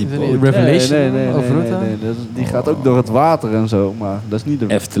boot. achtbaantje. Dat is die boot. Revelation? Nee. Die gaat ook door het water en zo, maar dat is niet de...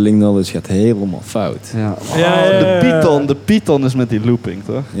 Efteling knowledge gaat helemaal fout. Ja. Ja. De Python is met die looping,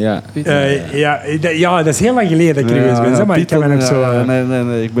 toch? Ja. Ja, dat is heel lang geleden dat ik er geweest ben, zeg maar ik kan me nog zo...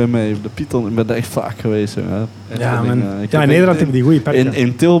 Nee, ik ben mee. De Python, ik ben daar echt vaak geweest. Ja, man. Ja, in Nederland hebben die goede parken.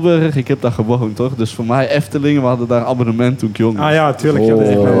 In Tilburg, ik heb daar gewoond, toch? Dus voor mij Efteling, we hadden daar abonnement toen ik jong was. Ah ja, tuurlijk. Oh. Dat is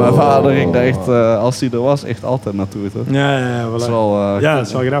echt wel- Mijn vader ging daar echt, als hij er was, echt altijd naartoe, toch? Ja, Dat is voilà. wel, Ja, dat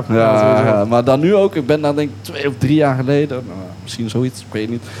is wel grappig. ja, maar dan nu ook, ik ben daar denk ik 2 of 3 jaar geleden, misschien zoiets, ik weet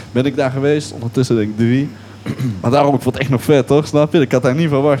niet, ben ik daar geweest, ondertussen denk ik 3. Maar daarom, ik vond het echt nog vet, toch? Snap je? Ik had daar niet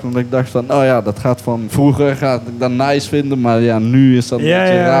verwacht, omdat ik dacht van, oh ja, dat gaat van vroeger, gaat ik dat nice vinden, maar ja, nu is dat een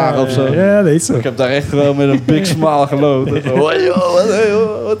beetje raar of zo. Ja, dat is zo. Ik heb daar echt gewoon met een big smile gelopen. Zo, oh,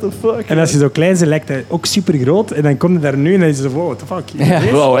 joh, what the fuck? En als je zo klein bent, lijkt hij ook super groot. En dan kom je daar nu en dan is het zo, wow, what the fuck.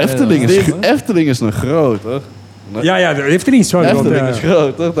 Ja. Wow, Efteling is nog groot, hoor. Ja, de Efteling is wel groot. Efteling Ja. is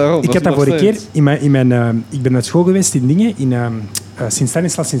groot, toch? Daarom, Ik heb dat vorige keer ik ben naar school geweest in dingen, in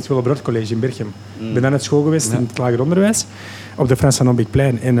Sint-Stanislas, Sint-Willebrood College in Berchem. Ik ben daar naar school geweest in het lager onderwijs, op de Frans van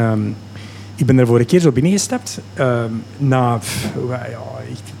Ombeekplein. En ik ben daar vorige keer zo binnengestapt, na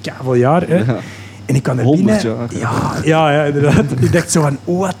echt veel jaar. Hè. Ja. En ik kwam er 100 binnen. jaar. Ja, inderdaad. Ik dacht zo van,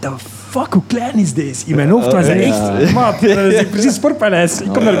 what the fuck, hoe klein is deze? In mijn hoofd was hij echt, maat, dat is precies Sportpaleis. Ik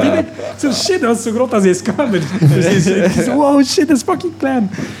kom daar binnen, zo shit, dat was zo groot als deze kamer. Precies, ik zo, wow, shit, dat is fucking klein.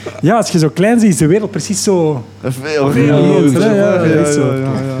 Ja, als je zo klein bent, is de wereld precies zo... Veel groter, hè? Ja, groter. dat is zo.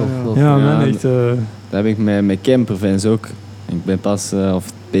 Ja, man, echt... Dat heb ik met campervans ook. Ik ben pas een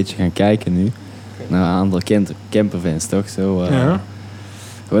beetje gaan kijken nu. Naar een aantal campervans, toch? Zo, Ja.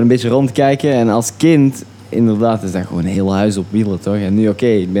 gewoon een beetje rondkijken. En als kind, inderdaad, is dat gewoon een heel huis op wielen, toch? En nu, oké,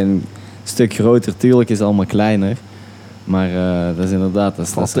 ik ben een stuk groter. Tuurlijk is het allemaal kleiner. Maar dat is inderdaad, dat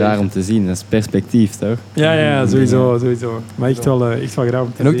is raar om te zien. Dat is perspectief, toch? Ja, sowieso. Maar echt wel graag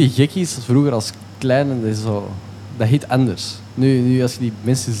om te En ook zien. die gekkies, vroeger als klein, dat heet anders. Nu als je die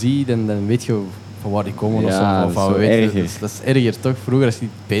mensen ziet, dan weet je van waar die komen. Ja, of dat is zo, zo weet je. erger. Dat is erger, toch? Vroeger als je die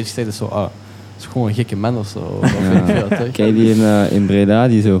bezig bent, is zo, dat is gewoon een gekke man of zo. Of weet ik veel, toch? Ken je die in Breda,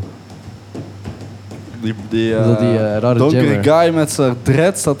 die zo? Die Zo die rare donkere jammer. guy met zijn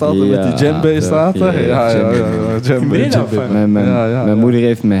dread staat altijd Ja, met die djembe toch, staat er. ja, Ja, djembe. In Breda, of? Mijn moeder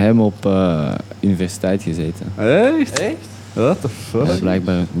heeft met hem op universiteit gezeten. Echt? What the Dat is fuck?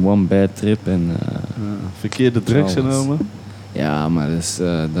 blijkbaar een one bad trip. En, Verkeerde drugs Alles. genomen. ja, maar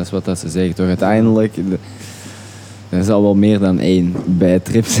dat is wat dat ze zeggen. Toch uiteindelijk, er zal wel meer dan 1 bad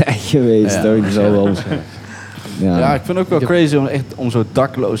trip zijn geweest. Ja. Toch? Er zal wel... Ja, ik vind het ook wel crazy om zo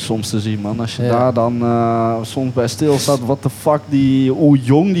dakloos soms te zien, man. Als je daar dan soms bij stilstaat, what the fuck, hoe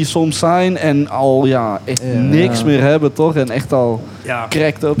jong die soms zijn en al echt niks meer hebben, toch? En echt al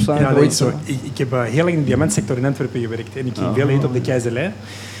cracked up zijn. Ja, dat is zo. Ik heb heel lang in de diamantsector in Antwerpen gewerkt en ik ging veel eten op de Keizerlei.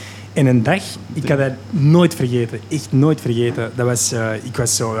 En een dag, ik had dat nooit vergeten, echt nooit vergeten. Dat was, ik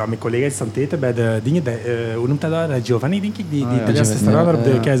was zo met collega's aan het eten bij de dingen, hoe noemt dat daar? Giovanni, denk ik, die restaurant daar op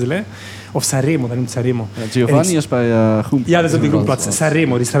de Keizerlei. Of Sanremo, dat noemt Sanremo. Ja, Giovanni is bij Groenplaats. Ja, dat is op de Groenplaats.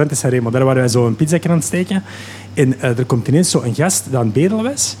 Sanremo, restaurant is Sanremo. Daar waren wij zo een pizza aan het steken. En er komt ineens zo een gast die aan het bedelen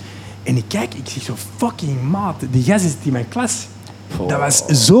was. En ik kijk, ik zeg zo, fucking maat, die gast zit in mijn klas. Dat was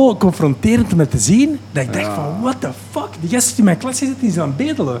zo confronterend om dat te zien, dat ik dacht van, what the fuck? Die gast zit in mijn klas gezeten, die is aan het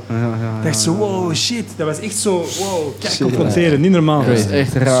bedelen. Ik dacht zo, wow, shit. Dat was echt zo, wow, kijk, confronterend, niet normaal. Dat is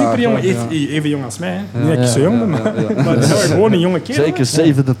echt raar. Super jong, even jong als mij. Hè. Niet dat ik zo jong ben, maar het is gewoon een jonge kerel. Zeker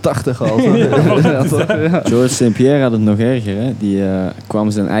 87 al. George St. Pierre had het nog erger. Hè? Die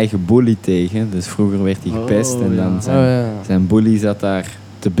kwam zijn eigen bully tegen. Dus vroeger werd hij gepest. En dan zijn bully zat daar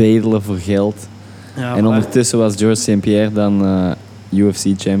te bedelen voor geld. Ja, en ondertussen was George St. Pierre dan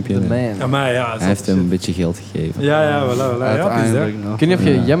UFC-champion. Ja, maar ja, Hij heeft hem een beetje geld gegeven. Ja, voilà. Ja, het is dat. Ik weet niet of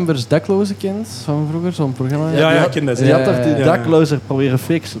je Jembers Daklozen kent van vroeger, zo'n programma. Ja, ik ken dat. Je had toch die ja. daklozen proberen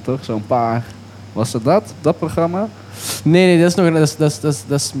fixen, toch? Zo'n paar. Was het dat programma? Nee, dat is nog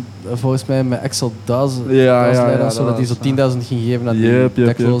dat is volgens mij met Axel Daz. Dat hij zo 10.000 ging geven aan die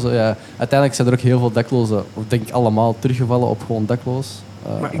daklozen. Ja. Uiteindelijk zijn er ook heel veel daklozen, of denk ik allemaal, teruggevallen op gewoon dakloos.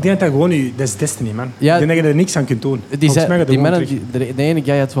 Maar ik denk dat gewoon dat is destiny, man. Ja, ik denk dat je er niks aan kunt doen. Die mannen, de ene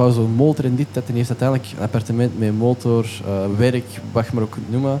guy had wel zo'n motor en dit, dat. En heeft uiteindelijk een appartement met motor, werk, wat je maar ook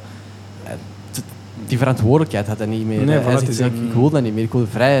kunt noemen. Die verantwoordelijkheid had hij niet meer. Nee, hij zegt, ik wil dat niet meer. Ik wil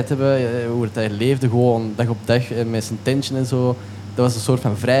vrijheid hebben. Hoe hij leefde, gewoon dag op dag met zijn tension en zo. Dat was een soort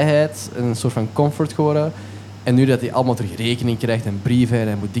van vrijheid en een soort van comfort geworden. En nu dat hij allemaal terug rekening krijgt en brieven en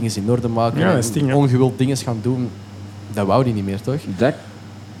hij moet dingen in orde maken en ongewild dingen gaan doen, dat wou hij niet meer, toch?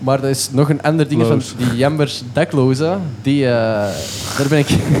 Maar er is nog een ander ding van die Jambers daklozen. Daar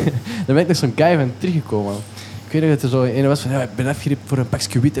ben ik nog zo'n guy van teruggekomen. Ik weet nog dat er zo een was van, ik ben afgeript voor een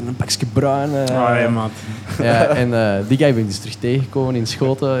pakje wit en een pakje bruin. ja, maat. Ja, en die guy ben ik dus terug tegengekomen in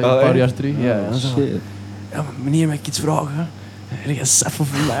Schoten, een paar jaar terug. Ja, maar meneer, mag ik iets vragen? Er is saffen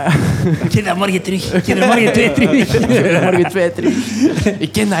voor mij. Ik ken dat morgen terug. Ik ken dat morgen 2 terug.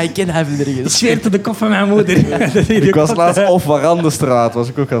 Ik ken dat even ergens. Ik zweer tot de kop van mijn moeder. Ik was laatst op Warandenstraat, was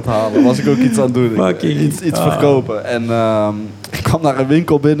ik ook aan het halen. Was ik ook iets aan het doen. Iets verkopen. En ik kwam naar een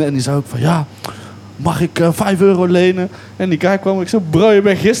winkel binnen en die zei ook van, ja, mag ik €5 lenen? En die guy kwam, ik zei, bro, je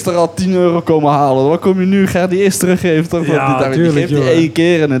bent gisteren al €10 komen halen. Wat kom je nu? Ga je die eerst teruggeven? Toch? Ja, die geeft die 1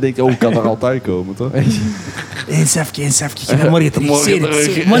 keer en dan denk ik, ik kan er altijd komen, toch? Eén safje. Ik ga morgen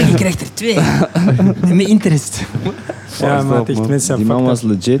terug. Morgen krijgt er 2. Met interest. Ja, maar echt mensen. Die man was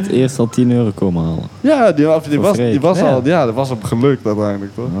legit eerst al €10 komen halen. Ja, die was op gelukt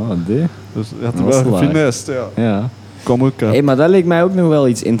uiteindelijk, toch? Oh, die. Dus je had hem wel gefinest, ja. Kom ook. Hey, maar dat leek mij ook nog wel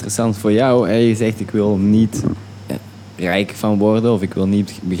iets interessants voor jou. Hey, je zegt, ik wil niet rijk van worden of ik wil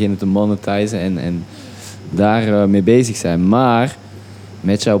niet beginnen te monetizen en daar mee bezig zijn. Maar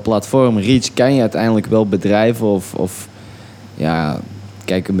met jouw platform Reach kan je uiteindelijk wel bedrijven of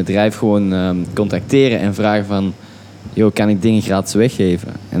een bedrijf gewoon contacteren en vragen van, kan ik dingen gratis weggeven?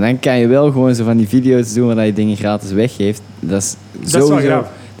 En dan kan je wel gewoon zo van die video's doen waar je dingen gratis weggeeft. Dat is wel gaaf.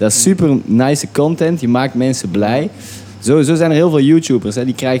 Dat is super nice content. Je maakt mensen blij. Zo zijn er heel veel YouTubers. Hè.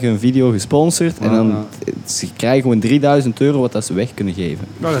 Die krijgen hun video gesponsord. En dan ze krijgen gewoon €3000 wat dat ze weg kunnen geven.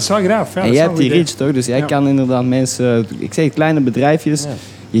 Nou, dat is wel graaf. Ja, en jij hebt die reach toch? Dus jij kan inderdaad mensen... Ik zeg kleine bedrijfjes. Ja.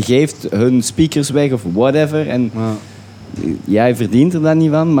 Je geeft hun speakers weg of whatever. En jij verdient er dan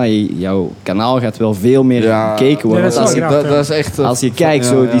niet van. Maar jouw kanaal gaat wel veel meer gekeken worden. Ja, dat is echt... Als je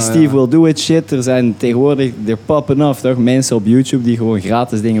kijkt, die Steve Will Do It shit. Er zijn tegenwoordig... Er poppen af, toch? Mensen op YouTube die gewoon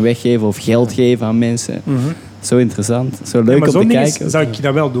gratis dingen weggeven. Of geld geven aan mensen. Mm-hmm. Zo interessant. Zo leuk om te kijken. Zou ik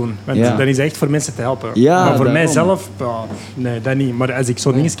dat wel doen. Want dat is echt voor mensen te helpen. Ja, maar voor mijzelf, nee, dat niet. Maar als ik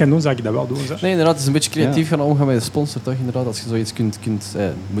zo'n dingen kan doen, zou ik dat wel doen. Zeg. Nee, inderdaad. Het is een beetje creatief gaan omgaan met de sponsor, toch? Inderdaad, als je zoiets kunt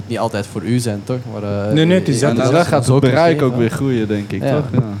het moet niet altijd voor u zijn, toch? Maar, nee, het is dat. Dan gaat het bereik ook weer groeien, denk ik, toch?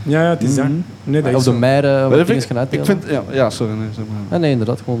 Ja, het is dat. Nee, dat op de meiren wat dingen gaan uitdelen. Sorry. Nee, zeg maar. Nee,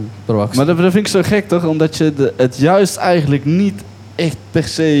 inderdaad. Gewoon doorwachten. Maar dat vind ik zo gek, toch? Omdat je het juist eigenlijk niet echt per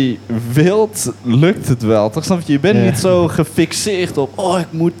se wilt, lukt het wel. Toch? Snap je? Je bent niet zo gefixeerd op ik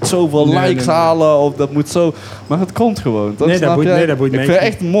moet zoveel likes halen of dat moet zo. Maar het komt gewoon. Toch? Dat boeit ik vind het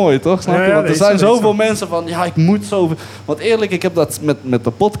echt mooi, toch? Snap je? Want er zijn zoveel mensen van ik moet zoveel. Want eerlijk, ik heb dat met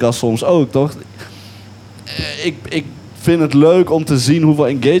de podcast soms ook, toch? Ik vind het leuk om te zien hoeveel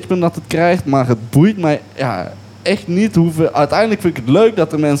engagement dat het krijgt, maar het boeit mij echt niet hoeveel. Uiteindelijk vind ik het leuk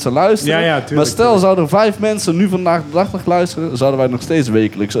dat er mensen luisteren. Tuurlijk, maar stel, zouden er 5 mensen nu vandaag de dag nog luisteren, zouden wij nog steeds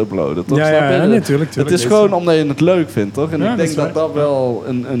wekelijks uploaden. Toch? Tuurlijk. Het is gewoon omdat je het leuk vindt, toch? En ik denk dat wel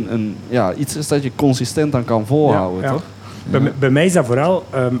iets is dat je consistent aan kan volhouden, toch? Bij mij is dat vooral,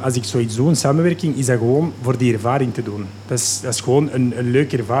 als ik zoiets doe, een samenwerking, is dat gewoon voor die ervaring te doen. Dat is gewoon een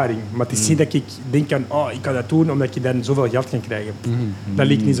leuke ervaring. Maar het is niet dat ik denk aan, ik kan dat doen omdat je dan zoveel geld kan krijgen. Dat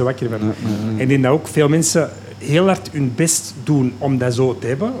ligt niet zo wakker van. En ik denk dat ook veel mensen heel hard hun best doen om dat zo te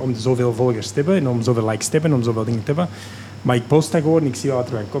hebben, om zoveel volgers te hebben, en om zoveel likes te hebben, om zoveel dingen te hebben. Maar ik post dat gewoon en ik zie wat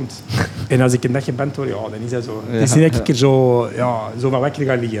er van komt. En als ik een dag geband word, dan is dat zo. Het is niet dat ik er zo van wakker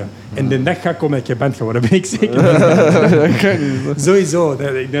ga liggen. En de dag ga komen dat ik geband ga worden, ben ik zeker. Sowieso. Ik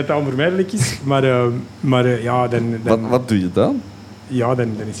denk dat dat onvermijdelijk is. Maar Wat doe je dan? Ja, dan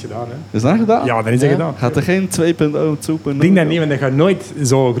is het gedaan. Hè. Is dat gedaan? Ja, dan is het gedaan. Gaat er geen 2.0, 2.0? Ik denk dat niet, want dat gaat nooit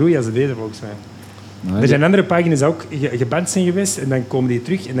zo groeien als deze volgens mij. Er zijn andere pagina's ook geband zijn geweest en dan komen die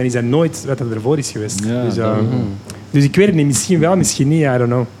terug en dan is dat nooit wat er ervoor is geweest. Ja, dus ik weet het niet, misschien wel, misschien niet, I don't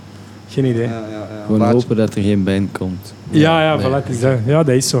know. Geen idee. Gewoon hopen dat er geen band komt. Voilà, is dat. Ja,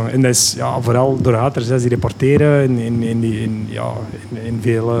 dat is zo. En dat is vooral door haters, als die reporteren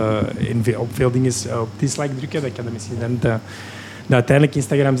op veel dingen op dislike drukken, dat kan dat misschien dan... Dat uiteindelijk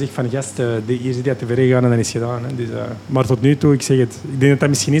Instagram zegt van gast, hier zit je te ver gegaan en dan is het gedaan. Hè. Dus, maar tot nu toe, ik zeg het, ik denk dat dat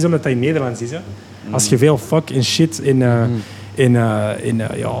misschien is omdat dat in Nederlands is. Hè. Als je veel fuck en shit in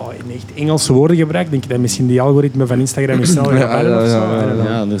echt Engelse woorden gebruikt, denk je dat misschien die algoritme van Instagram je sneller gaat bellen of zo.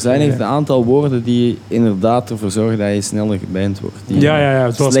 Ja, er zijn echt een aantal woorden die inderdaad ervoor zorgen dat je sneller geband wordt.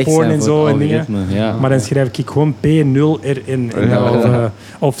 Zoals porn en zo en dingen. Ja. Maar dan schrijf ik gewoon P0RN.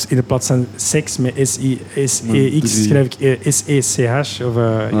 Of in de plaats van seks met SEX schrijf ik SECH.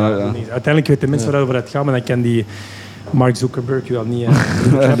 Uiteindelijk weten mensen waarover het gaat, maar dan kan die Mark Zuckerberg wel niet.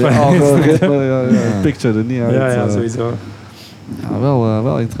 Picture er niet uit. Ja, sowieso. Ja,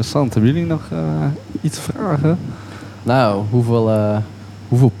 wel interessant. Hebben jullie nog iets vragen? Nou, hoeveel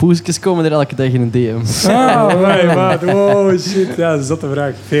Hoeveel poesjes komen er elke dag in een DM? Nee, maat. Wow, shit. Ja, dat is een zotte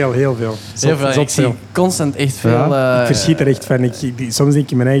vraag. Veel, heel veel. Ik zie constant echt veel... ik verschiet er echt van. Soms denk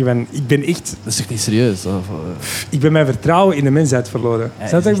ik mijn eigen van... Ik ben echt... Dat is toch niet serieus? Ik ben mijn vertrouwen in de mensheid verloren. Snap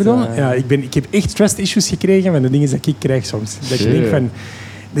je wat ik bedoel? Ja, ik heb echt trust issues gekregen van de dingen die ik krijg soms. Dat ik denk van...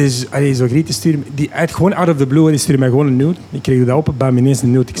 Dus zo Griet te sturen, gewoon out of the blue, die stuurde mij gewoon een nude. Ik kreeg dat op, bam, ineens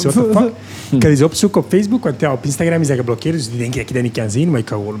een nude. Ik zei, what the fuck? Ik ga die opzoeken op Facebook, want op Instagram is dat geblokkeerd, dus die denken dat je dat niet kan zien, maar ik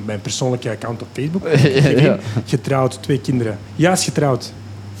ga gewoon mijn persoonlijke account op Facebook. Getrouwd, 2 kinderen. Juist getrouwd.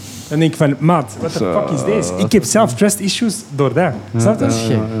 Dan denk ik van, maat, what the fuck is deze? Ik heb zelf trust issues door dat. Snap je? Dat is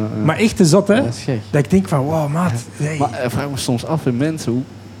gek. Maar echt te zot, hè? Dat is gek. Dat ik denk van, wow, maat. Hey. Maar vraag me soms af in mensen, hoe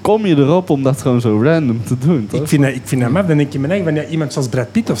kom je erop om dat gewoon zo random te doen? Toch? Ik vind dat maf. Dan denk ik in mijn eigen van iemand zoals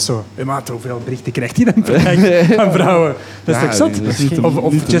Brad Pitt of zo. Maat, hoeveel berichten krijgt hij dan van vrouwen? Dat is toch zot?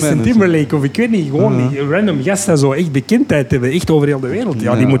 Of Justin Timberlake, of ik weet niet. Gewoon die random gasten zo echt bekendheid hebben. Echt over heel de wereld.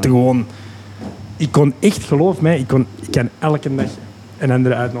 Ja, die moeten gewoon... Ik kon echt, geloof mij, ik kan elke dag een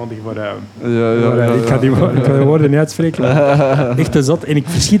andere uitnodigen voor... Ik ga die woorden niet uitspreken. Echt te zot. En ik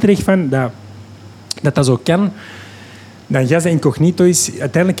verschiet er echt van dat zo kan... Dan gast dat incognito is,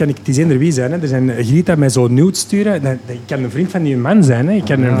 uiteindelijk kan ik het eender wie zijn. Hè. Er zijn Griet dat mij zo nude sturen. Ik kan een vriend van die man zijn. Hè. Ik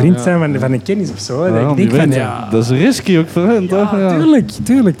kan een vriend zijn van een kennis of zo. Hè. Ik denk van, dat is risky ook voor hen, toch? Ja,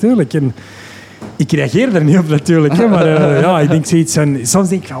 tuurlijk. En ik reageer daar niet op natuurlijk. Hè. Maar ik denk zoiets van... Soms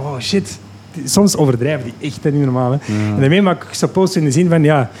denk ik van, oh shit. Soms overdrijven die echt niet normaal. Hè. En daarmee maak ik zo posts in de zin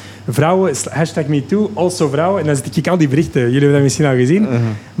van, vrouwen, #MeToo, also vrouwen. En dan zit ik al die berichten. Jullie hebben dat misschien al gezien.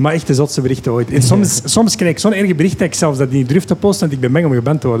 Maar echt de zotste berichten ooit. En soms krijg ik zo'n erge bericht dat ik zelfs dat niet durf te posten, want ik ben bang om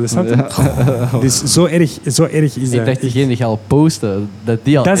geband te worden. Snap je? Dus zo erg is dat. Ik dacht, diegene die gaat posten, dat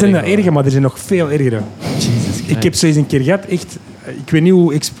die al... Dat zijn de erge, maar er zijn nog veel ergere. Ik heb zo eens een keer gehad, echt... Ik weet niet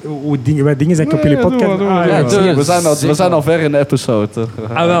hoe dingen zijn op jullie podcast. We zijn al ver in de episode.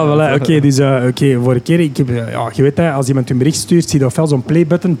 Wel, oké, vorige keer, je weet dat, als iemand een bericht stuurt, zie je ofwel zo'n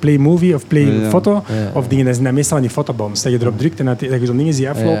play-button, play-movie of play-foto, of dingen, dat zijn meestal aan die fotobombs. Dat je erop drukt en dat je zo'n dingen ziet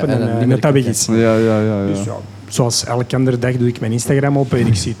aflopen en dat weg is. Dus zoals elke andere dag doe ik mijn Instagram open en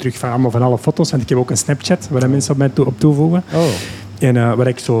ik zie terug van alle foto's, want ik heb ook een Snapchat waar mensen op mij op toevoegen. En waar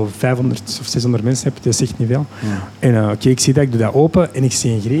ik zo 500 of 600 mensen heb, dat is echt niet veel. En ik zie dat, ik doe dat open en ik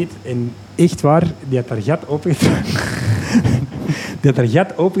zie een Greet. En echt waar, die had haar gat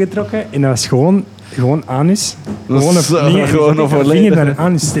opengetrokken. En dat was gewoon anus. Gewoon een vinger naar een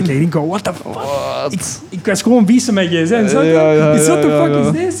anus steken. Ik denk, what the fuck? Ik was gewoon vies met je gsm. What the fuck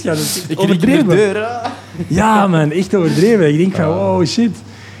is deze? Ja, dat is overdreven. Ja man, echt overdreven. Ik denk van, wow, shit.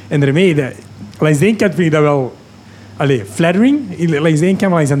 En daarmee, langs de ene kant vind ik dat wel... flattering, langs de ene kant, maar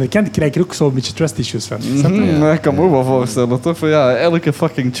langs de andere kant krijg ik er ook zo'n beetje trust issues van. Ik kan me ook wel voorstellen, toch? Elke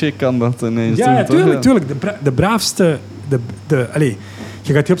fucking chick kan dat ineens doen. Ja, tuurlijk. De braafste...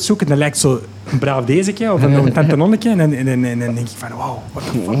 je gaat die opzoeken en dan lijkt zo een braaf dezeke of een tante nonneke en dan denk ik van, wow, what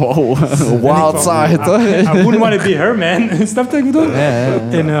the fuck. Wow, wild side, toch? I wouldn't want to be her, man. Snap je wat ik bedoel?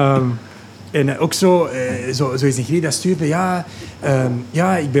 En ook zo is een Griet dat stuurde,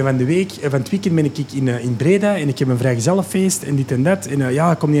 ik ben van het weekend ben ik in Breda en ik heb een vrijgezellenfeest en dit en dat. En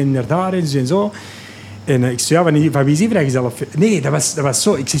ik kom niet naar daar en zo. En ik zei, van wie is die vrijgezellenfeest? Nee, dat was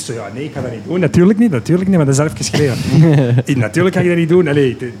zo. Ik zei zo, nee, ik ga dat niet doen. Natuurlijk niet, maar dat is even geleden. Natuurlijk ga ik dat niet doen.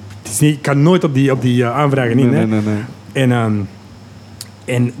 Ik kan nooit op die aanvragen in. Nee.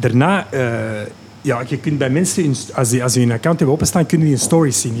 En daarna... je kunt bij mensen, als je een account hebben openstaan, kun je een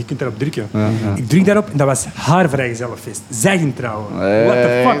stories zien. Je kunt daarop drukken. Ik druk daarop en dat was haar vrijgezellenfeest. Zij ging trouwen. What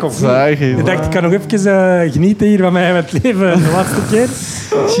the fuck of niet? Ik dacht, ik kan nog even genieten hier van het leven de laatste keer.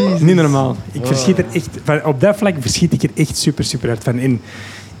 Niet normaal. Ik verschiet er echt... Op dat vlak verschiet ik er echt super, super hard van. En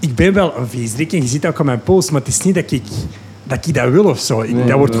ik ben wel een viesdrik en je ziet dat ook aan mijn post, maar het is niet dat ik dat wil of zo.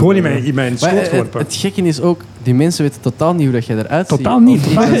 Dat wordt gewoon in mijn schoot geworpen. Het gekke is ook, die mensen weten totaal niet hoe dat jij eruit ziet. Totaal niet.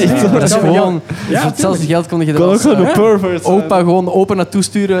 Dat is gewoon... voor hetzelfde geld kon je ook gewoon een pervert zijn. Opa gewoon open naartoe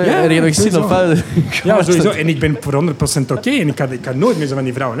sturen en je nog zin op uit. Ja, sowieso. En ik ben voor 100% oké. En ik kan nooit meer zo van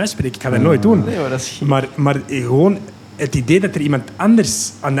die vrouwen uitspreken. Ik ga dat nooit doen. Nee, maar dat is maar gewoon... Het idee dat er iemand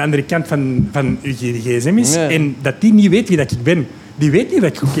anders aan de andere kant van uw gsm is en dat die niet weet wie dat ik ben. Die weet niet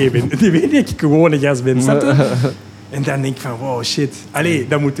dat ik oké ben. Die weet niet dat ik gewoon een gast ben. Snap je? En dan denk ik van, wow, shit.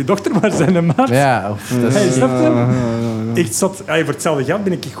 Dat moet de dochter maar zijn, hè, maat. Ja, snap je? Echt zot. Voor hetzelfde geld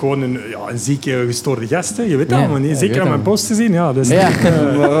ben ik gewoon een zieke, gestoorde gast. Hè. Je weet dat allemaal niet. Zeker aan mijn post te zien. Ja, dus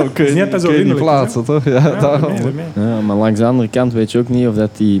kun je niet plaatsen, toch? Maar langs de andere kant weet je ook niet of dat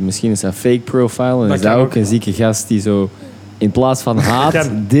die... Misschien is dat fake profile. En is dat ook een zieke gast die zo in plaats van haat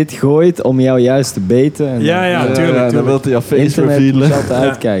dit gooit om jou juist te beten. En tuurlijk. Dan wil hij jouw face internet revealen. moet je altijd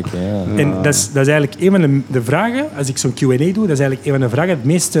uitkijken. Ja. En dat is eigenlijk een van de vragen, als ik zo'n Q&A doe, dat is eigenlijk een van de vragen dat het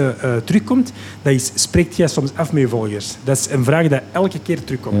meeste terugkomt. Dat is, spreekt jij soms af met je volgers? Dat is een vraag dat elke keer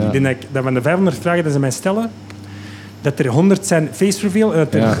terugkomt. Ja. Ik denk dat van de 500 vragen die ze mij stellen, dat er 100 zijn face reveal en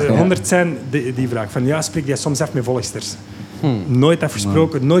dat er 100 zijn die vraag. Van ja, spreek jij soms af met volgsters? Nooit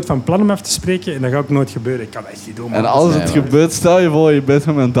afgesproken, nooit van plan om af te spreken en dat gaat ook nooit gebeuren. Ik kan dat echt niet doen. En als het gebeurt, stel je voor, je bent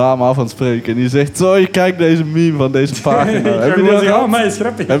met een dame af aan het spreken en die zegt zo, je kijkt deze meme van deze pagina. Heb je die al gehad? Maar is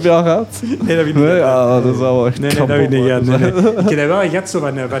grappig. Heb je al gehad? Nee, dat heb ik niet gehad. Dat is wel echt Nee, dat heb ik niet gehad. Nee. Ik heb dat wel gehad, zo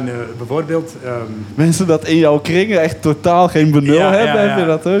van bijvoorbeeld... mensen dat in jouw kringen echt totaal geen benul hebben, heb je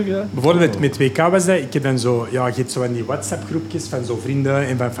dat ook? Ja? Bijvoorbeeld met WK was dat. Ik heb dan zo... Ja, je hebt zo van die WhatsApp-groepjes van zo vrienden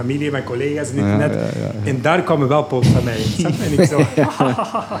en van familie en van collega's en internet. En daar kwamen wel posts van mij in. Snap je? En ik zo...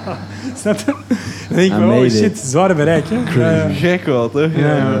 Snap je? Dan denk ik van, oh shit, zware bereik. Hè? Gek wat, hè?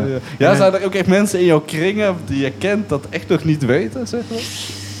 Ja, zijn er ook echt mensen in jouw kringen die je kent dat echt nog niet weten, zeg maar?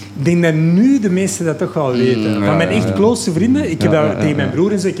 Ik denk dat nu de meesten dat toch wel weten. Van mijn echt close vrienden, ik heb dat tegen mijn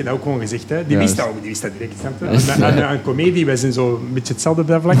broer en zo, ik heb dat ook gewoon gezegd. Hè. Die wist dat direct. Snap je? Aan comedie, wij zijn zo een beetje hetzelfde op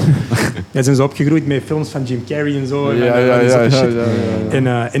dat vlak. Wij zijn zo opgegroeid met films van Jim Carrey en zo.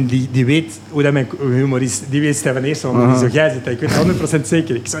 En die weet hoe dat mijn humor is. Die weet Stefan eerst van, die zo, jij zit dat. Ik weet 100%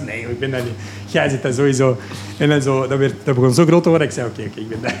 zeker. Ik zo, nee, ik ben dat niet. Jij zit dat sowieso. En dan zo, dat begon zo groot te worden, ik zei, oké, ik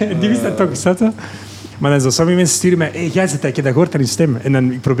ben dat. En die wist dat toch, snap je? Maar dan zo, sommige mensen sturen mij, hey, jij zit dat, ik heb dat gehoord aan je stem. En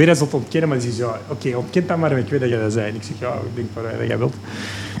dan, ik probeer dat zo te ontkennen, maar die zeggen, ja, oké, ontkent dat maar, ik weet dat jij dat zei. En ik zeg, ja, ik denk dat jij wilt.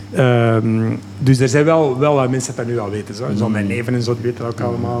 Dus er zijn wel mensen dat nu al weten. Zo mijn neven en zo, die weten dat ook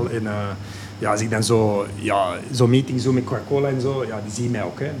allemaal. En als ik dan zo meetings doe met Coca-Cola en zo, die zien mij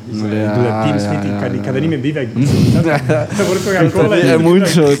ook. Hè. Dus, ik doe dat Teams meeting, ik kan er niet met BioHackers doen. Dan wordt Coca-Cola. Je moet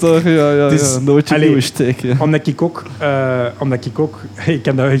zo, toch? Dus, nooit je nieuwe steek. Omdat ik ook, ik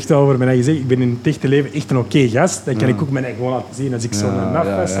kan dat echt wel over mijn eigen zeggen, ik ben in het echte leven echt een oké gast. Dan kan ik ook mijn eigen gewoon laten zien. Als ik zo'n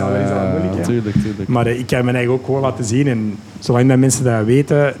naf was, dan is dat moeilijk. Tuurlijk. Maar ik kan mijn eigen ook gewoon laten zien. En zolang dat mensen dat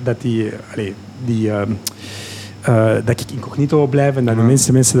weten, dat dat ik incognito wil blijven en dat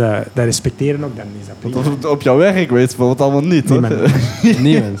de mensen dat respecteren ook, dan is dat prima. Want op jouw werk weet je bijvoorbeeld allemaal niet, toch?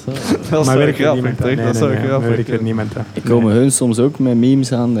 Niemand. Dat is werkt grappig, er niemand. Ik komen hun soms ook met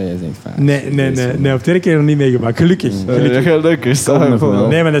memes aan dat je denkt van... Nee, op het werk heb ik nog niet meegemaakt. Gelukkig. Gelukkig.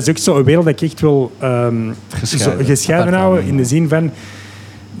 Nee, maar dat is ook zo'n wereld dat ik echt wil gescheiden houden in de zin van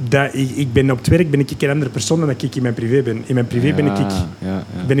dat ik ben op het werk een andere persoon dan dat ik in mijn privé ben. In mijn privé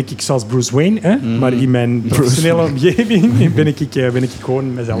ben ik zoals Bruce Wayne, hè? Maar in mijn professionele omgeving ben ik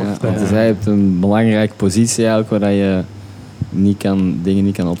gewoon mezelf. Dus jij hebt een belangrijke positie eigenlijk waar je dingen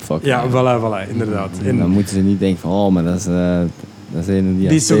niet kan opvakken. Ja, voilà, inderdaad. En dan moeten ze niet denken van, oh, maar dat is een die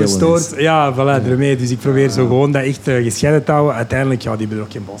is zo gestoord. Ja, voilà, ermee. Dus ik probeer zo gewoon dat echt gescheiden te houden. Uiteindelijk, die bedoel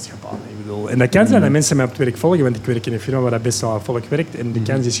ook geen boodschap aan. En dat kan zijn dat mensen mij op het werk volgen, want ik werk in een firma waar dat best wel volk werkt en de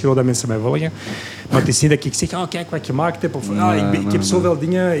kans is groot dat mensen mij volgen. Maar het is niet dat ik zeg, kijk wat ik gemaakt heb, of ik heb zoveel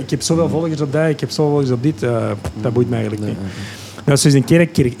dingen, ik heb zoveel volgers op dat, ik heb zoveel volgers op dit. Dat boeit me eigenlijk niet. Dat is dus een keer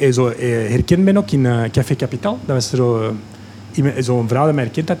dat ik zo herkend ben ook in Café Capital. Dat was zo'n vrouw die mij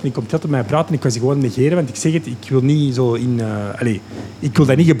herkend had en die komt altijd met mij praten en ik was die gewoon negeren, want ik zeg het, ik wil niet zo ik wil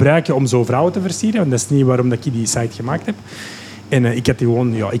dat niet gebruiken om zo vrouwen te versieren, want dat is niet waarom dat ik die site gemaakt heb. En ik had die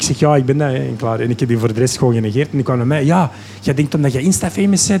gewoon, ik zeg ik ben dat en klaar. En ik heb die voor de rest gewoon genegeerd. En die kwam naar mij, jij denkt omdat jij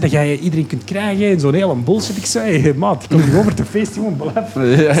Insta-famous bent, dat jij iedereen kunt krijgen en zo'n hele bullshit. Ik zei, hey, maat, ik kom niet over te feest, gewoon blijf.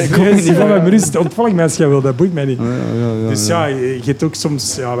 Ik kom niet van mijn rust, ontvolg mij als jij wil, dat boeit mij niet. Dus je hebt ook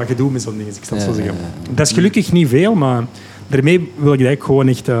soms wat gedoe met zo'n dingen, ik zal het zo zeggen. Dat is gelukkig niet veel, maar daarmee wil ik eigenlijk gewoon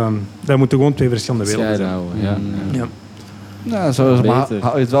echt, dat moeten gewoon twee verschillende werelden zijn. Ja. Ja, maar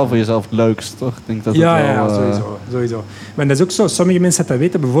hou je het wel voor jezelf het leukst, toch? Ik denk dat sowieso. Maar dat is ook zo, sommige mensen dat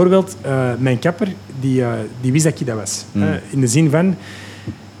weten. Bijvoorbeeld, mijn kapper, die wist dat ik dat was. In de zin van,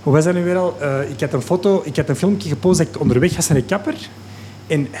 hoe was dat nu weer al? Ik had een filmpje gepost dat ik onderweg was naar de kapper.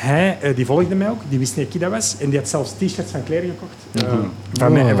 En hij, die volgde mij ook, die wist niet dat ik dat was. En die had zelfs t-shirts van kleren gekocht.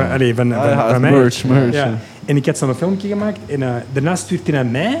 Van mij. Merch. Ja. En ik had zo'n filmpje gemaakt. En daarna stuurt hij naar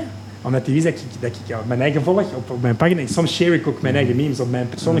mij, omdat hij wist dat ik mijn eigen volg op mijn pagina. En soms share ik ook mijn eigen memes op mijn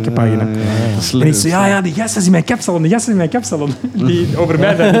persoonlijke pagina. En ik zo, die gast is in mijn kapsalon, Die over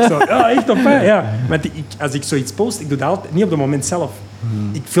mij dan ik zo, echt op mij. Ja. Want als ik zoiets post, ik doe dat altijd niet op het moment zelf.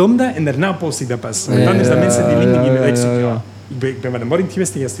 Ik film dat en daarna post ik dat pas. En dan is dat mensen die link in ik zeg, ik ben bij de morgen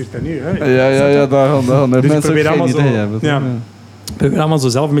geweest en jij stuurt dat nu. Hè. Daarom. Dus ik probeer allemaal zo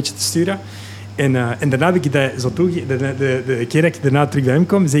zelf een beetje te sturen. En daarna heb ik dat zo toegegeven. De keer dat ik daarna terug bij hem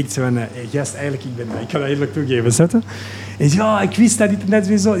kom, zeg ik zo van... gast, eigenlijk, ik kan dat eerlijk toegeven, zetten. En hij zei, ja, ik wist dat dit en dat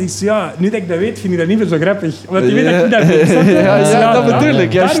en zo. Ik zei, ja, nu dat ik dat weet, vind ik dat niet meer zo grappig. Omdat je weet dat ik dat weet. Ja, dat bedoel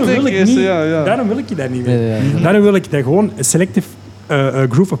ik. Daarom wil ik je dat niet meer. Daarom wil ik dat gewoon een selective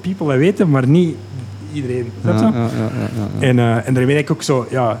group of people dat weten, maar niet iedereen. En daarmee denk ik ook zo...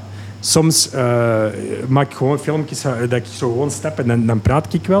 Ja, soms maak ik gewoon filmpjes dat ik zo gewoon stap en dan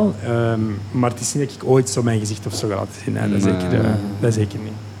praat ik wel. Maar het is niet dat ik ooit zo mijn gezicht of zo ga laten zien. Nee, dat zeker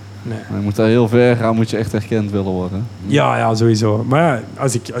niet. Nee. Maar je moet daar heel ver gaan, moet je echt erkend willen worden. Ja, sowieso. Maar ja,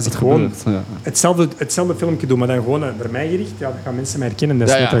 als ik gewoon gebeurt, hetzelfde filmpje doe, maar dan gewoon naar mij gericht, dan gaan mensen mij herkennen. Dat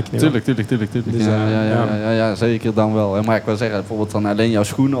is tuurlijk. Dus, ja, zeker dan wel. Maar ik wil zeggen, bijvoorbeeld dan alleen jouw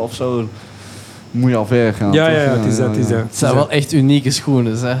schoenen of zo... Moet je al ver gaan. Ja, het is dat. Het zijn wel echt unieke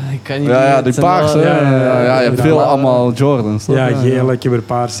schoenen. Hè. Ik kan niet die paarse. Je hebt veel allemaal Jordans. Toch? Ja, geel, ik heb er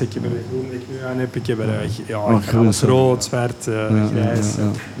paars, ik heb er groen, ik heb er alles rood, zwart, grijs.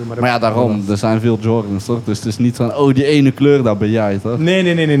 Maar ja, daarom, er zijn veel Jordans, toch? Dus het is niet van, die ene kleur, dat ben jij, toch? Nee,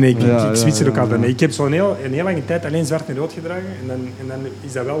 ik switch er ook altijd. Nee, ik heb zo'n heel lange tijd alleen zwart en rood gedragen. En dan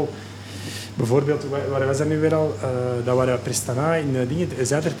is dat wel... Bijvoorbeeld, waar was dat nu weer al? Dat waren Prestana in dingen,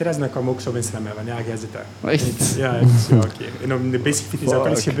 Zuiderterras, en dan kwamen ook zo mensen naar mij van, ja, jij zit daar. Echt? Ja, oké. En op de Basic Fit is ook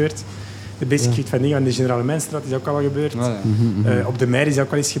al eens gebeurd. De Basic Fit van dingen aan de Generale Mijnstraat is ook al gebeurd. Op de Meijer is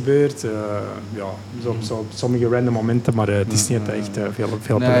ook al eens gebeurd. Op sommige random momenten, maar het is niet echt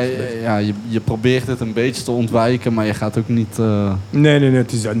veel nee, je probeert het een beetje te ontwijken, maar je gaat ook niet... Nee,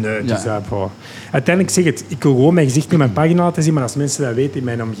 het is dat. Uiteindelijk zeg het, ik wil gewoon mijn gezicht niet op mijn pagina laten zien, maar als mensen dat weten in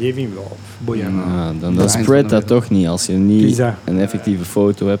mijn omgeving, wel, boeien. Dan spreadt dat toch niet, als je niet een effectieve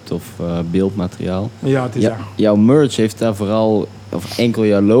foto hebt of beeldmateriaal. Ja, het is dat. Jouw merch heeft daar vooral... Of enkel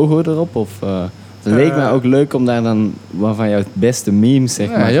jouw logo erop? Of, het leek mij ook leuk om daar dan waarvan jouw beste memes zeg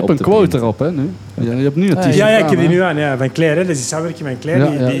maar je hebt op een te quote printen. erop, hè, nu? Je hebt nu een t-shirt Ja, ik heb die aan, nu aan. Van Claire, hè. Dat is samenwerking met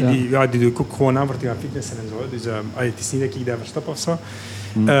Claire. Die doe ik ook gewoon aan voor te gaan fitnessen en zo. Dus het is niet dat ik dat verstop of zo.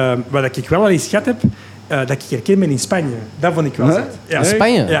 Wat ik wel al eens gehad heb, dat ik herken ben in Spanje. Dat vond ik wel zet. In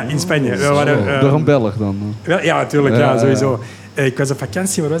Spanje? Ja, in Spanje. Door een Belg dan? Ja, natuurlijk, sowieso. Ik was op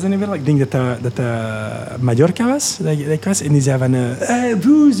vakantie, waar was dat nu weer? Ik denk dat Mallorca was, dat ik was. En die zei van, hey,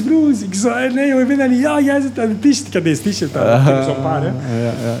 Bruce. Ik zei, nee, ik ben dat niet. Ja, jij zit aan de t-shirt. Ik had deze t-shirt aan. Ik heb zo'n paar, hè.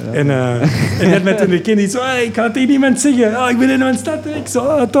 En net met een kind, die zo, hey, ik ga het tegen niemand zeggen. Ik ben in een stad. Ik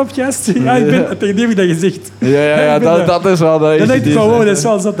zo, top gast. Ja, ik ben tegen die heb ik dat gezegd. Ja, dat is wel de... Dan dacht ik van, wow, dat is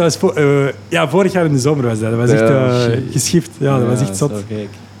wel zot. Dat was vorig jaar in de zomer was dat. Dat was echt geschift. Ja, dat was echt zot.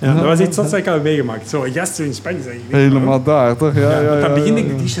 Ja, dat was iets wat ik had meegemaakt. Zo, een gast zo in Spanje. Helemaal daar, toch? Want aan begin denk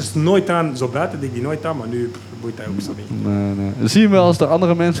ik die t-shirts nooit aan. Zo buiten denk ik die nooit aan, maar nu boeit dat ook zo niet. Nee. Zie je wel als er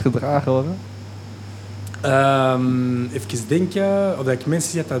andere mensen gedragen worden? Even denken, of dat ik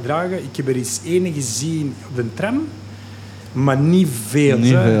mensen zie dat dragen. Ik heb er eens ene gezien op de tram. Maar niet veel.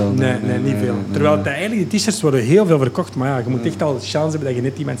 Niet veel. Nee, niet veel. Terwijl eigenlijk die t-shirts worden heel veel verkocht. Maar ja, je moet echt al de chance hebben dat je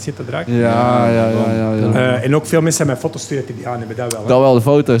net iemand zit te dragen. Ja. En ook veel mensen hebben mij foto's sturen die aan hebben. Dat wel. Dat wel, de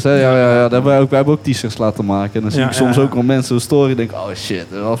foto's. Hè? Ja. We hebben ook t-shirts laten maken. En dan zie ik soms ook wel mensen een story en denk oh shit,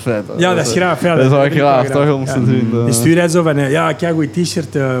 dat is wel vet. Ja, dat is graaf. Ja, dat is wel graaf, toch, om te doen. Die sturen zo van, kijk, goeie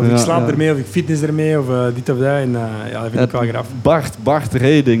t-shirt. Of ik slaap ermee, of ik fitness ermee, of dit of dat. En dat vind ik wel graaf. Bart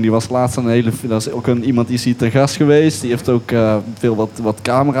Reding, die was laatst dat is ook iemand die is hier te gast geweest. Die heeft ook veel wat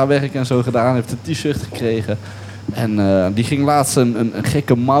camerawerk en zo gedaan. Heeft een t-shirt gekregen. En die ging laatst een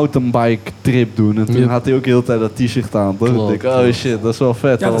gekke mountainbike trip doen. En toen had hij ook de hele tijd dat t-shirt aan. Toch? Klopt, ik denk, shit, dat is wel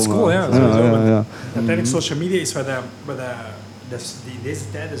vet. Ja, dat is cool. Ja. Ja. Uiteindelijk social media is wat in deze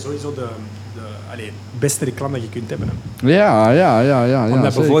tijden sowieso de beste reclame dat je kunt hebben. Ja.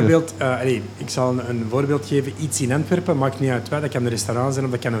 Omdat bijvoorbeeld, ik zal een voorbeeld geven. Iets in Antwerpen, maakt niet uit wat. Dat kan een restaurant zijn,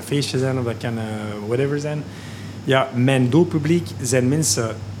 of dat kan een feestje zijn, of dat kan whatever zijn. Ja, mijn doelpubliek zijn mensen...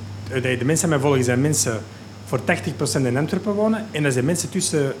 De mensen die mij volgen zijn mensen voor 80% in Antwerpen wonen. En dat zijn mensen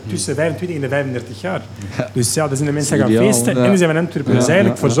tussen 25 en de 35 jaar. Ja. Dus ja, dat zijn de mensen die gaan feesten en die zijn van Antwerpen. Dus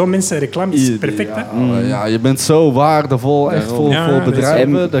eigenlijk voor zo'n mensen reclame is perfect. Ja, je bent zo waardevol, echt vol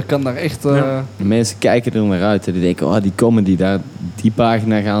bedrijven. Dat kan daar echt... De mensen kijken er naar uit. Die denken, die comedy, die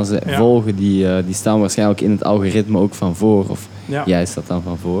pagina gaan ze volgen. Die staan waarschijnlijk in het algoritme ook van voor. Of jij staat dan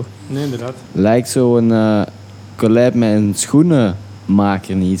van voor. Nee, inderdaad. Lijkt zo'n collab met een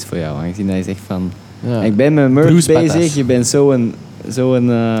schoenenmaker niet iets voor jou? Aangezien hij zegt van... Ja. Ik ben met merch bezig, je bent zo'n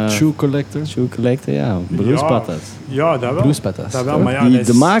shoe collector. Shoe collector, ja. Broespatas. Ja, dat wel. Broespatas. Dat wel, maar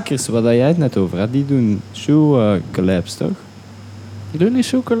de makers, waar jij het net over had, die doen shoe collabs, toch? Doe je niet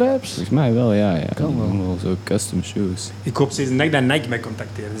zo collabs? Volgens mij wel, ja. Kan wel. Zo custom shoes. Ik hoop steeds een dag dat Nike mij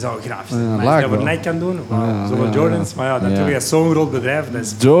contacteert. Dat zou graag zijn. Ja, Maar als lijkt je dat voor wel. Nike kan doen, wow, Ja, zoveel ja, Jordans. Maar ja, natuurlijk is zo'n groot bedrijf.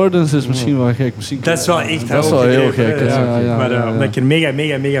 Jordans is misschien wel gek. Dat is wel echt dat is wel heel gek. Maar omdat ik er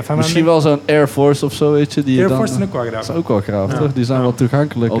mega fan Misschien ben. wel zo'n Air Force of zo, weet je. Die Air dan, Force is ook wel graag. dat is ook wel graaf, Ja. toch? Die zijn Ja. wel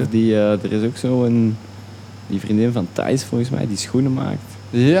toegankelijk. Of die, er is ook zo die vriendin van Thijs volgens mij, die schoenen maakt.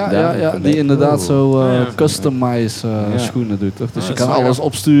 Ja, die inderdaad zo Ja. customize Ja. schoenen doet, toch? Dus Ja, je dat kan is wel alles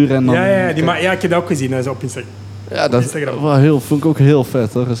opsturen en dan... Ja, ik heb dat ook gezien op Instagram. Ja, dat Instagram. wel vond ik ook heel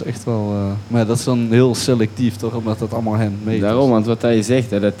vet, hoor. Dat is echt wel... maar dat is dan heel selectief, toch? Omdat dat allemaal handmade is. Daarom, want wat hij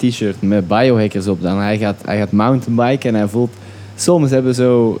zegt, hè, dat t-shirt met BioHackers op, dan hij gaat mountainbiken en hij voelt... Soms hebben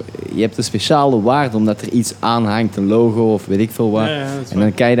zo... Je hebt een speciale waarde omdat er iets aan hangt, een logo of weet ik veel wat. Ja, dat is En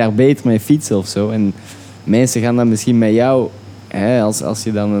dan kan je daar beter mee fietsen of zo. En mensen gaan dan misschien met jou... Hè, als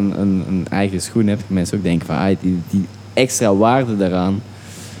je dan een eigen schoen hebt, gaan mensen ook denken van... Die extra waarde daaraan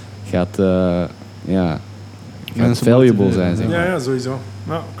gaat Mensen valuable motiveren. zijn, zeg maar. Ja, sowieso.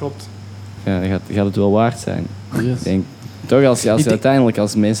 Ja, klopt. Gaat het wel waard zijn. Yes. Ik denk, toch als je uiteindelijk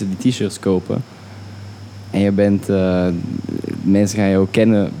als mensen die t-shirts kopen en je bent, mensen gaan je ook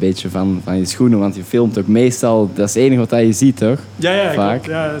kennen een beetje van je schoenen, want je filmt ook meestal, dat is het enige wat je ziet, toch? Ja, Vaak. klopt.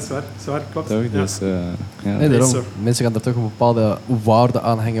 Ja, dat is waar, klopt. Toch? Ja. Dus, ja. Nee, daarom. is zo. Mensen gaan er toch een bepaalde waarde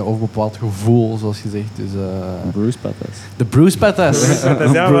aan hangen of een bepaald gevoel, zoals je zegt. Dus, Bruce Pattas. de Bruce Pattas.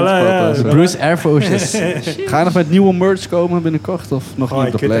 Ja, voilà, ja. De Bruce Air Forces. Ga je nog met nieuwe merch komen binnenkort? Of nog niet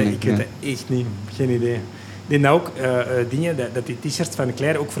Ik op de weet planning? het echt niet. Geen idee. Ik denk dat ook dingen, dat die t-shirts van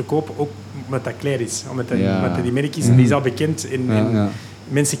Claire ook verkopen, ook omdat dat Claire is. Omdat dat die merk is, die is al bekend. En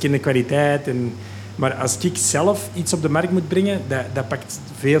mensen kennen de kwaliteit. Maar als ik zelf iets op de markt moet brengen, dat pakt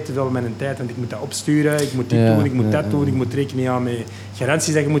veel te veel van mijn tijd. Want ik moet dat opsturen, ik moet dit doen, ik moet dat doen. Ik moet rekening houden met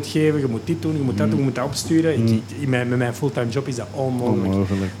garanties dat je moet geven. Je moet dit doen, je moet dat doen, je moet dat opsturen. Met mijn fulltime job is dat onmogelijk.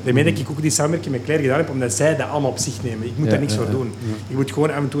 Daarmee dat ik ook die samenwerking met Claire gedaan heb, omdat zij dat allemaal op zich nemen. Ik moet daar niks voor doen. Ik moet gewoon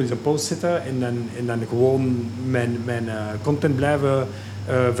af en toe eens een post zetten en dan gewoon mijn content blijven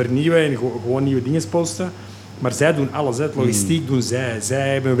vernieuwen en gewoon nieuwe dingen posten. Maar zij doen alles, het logistiek doen zij.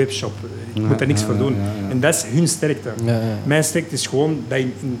 Zij hebben een webshop. Ik moet daar niks voor doen. En dat is hun sterkte. Mijn sterkte is gewoon dat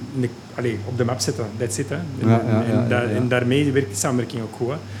op de map zetten. That's it. En daarmee werkt die samenwerking ook goed.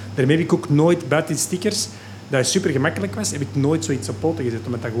 Hè. Daarmee heb ik ook nooit, buiten die stickers, dat het super gemakkelijk was, heb ik nooit zoiets op poten gezet,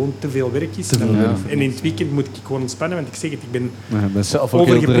 omdat dat gewoon te veel werk is. En in het weekend moet ik gewoon ontspannen, want ik zeg het, ik ben zelf ook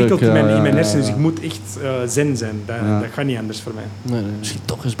overgeprikkeld heel druk, in mijn hersenen, dus ik moet echt zen zijn. Dat gaat niet anders voor mij. Nee. Misschien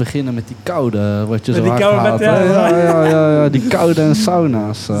toch eens beginnen met die koude, wat je Met zo die hard koude haat, bed, hè? Ja, die koude en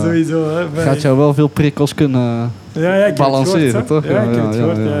sauna's. Sowieso. Hè. Gaat jou wel veel prikkels kunnen ik heb balanceren, het gehoord, toch? Ja, ik heb het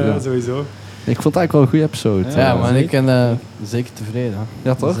gehoord, ja. sowieso. Ik vond het eigenlijk wel een goede episode. Ja, maar ik ben zeker tevreden.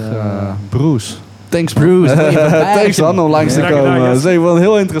 Ja, toch? Dus, Bruce. Thanks, Bruce. Thanks, man, om langs te Ja, gedaan, komen. gast. Het is wel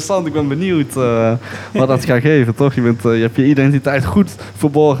heel interessant. Ik ben benieuwd wat dat gaat geven, toch? Je hebt je identiteit goed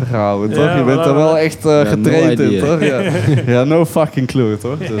verborgen gehouden, toch? Ja, Je bent er wel echt getraind no in, idea. toch? Ja, no fucking clue,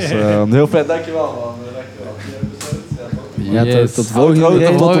 toch? Dus heel vet. Dankjewel, man. Ja, Yes. tot de volgende Tot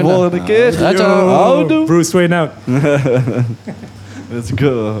keer. de volgende keer. Yo, Bruce Wayne out. Let's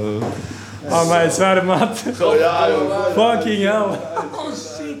go. Oh, maar zware maat. Fucking hell. Oh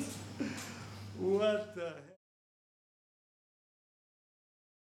shit. What the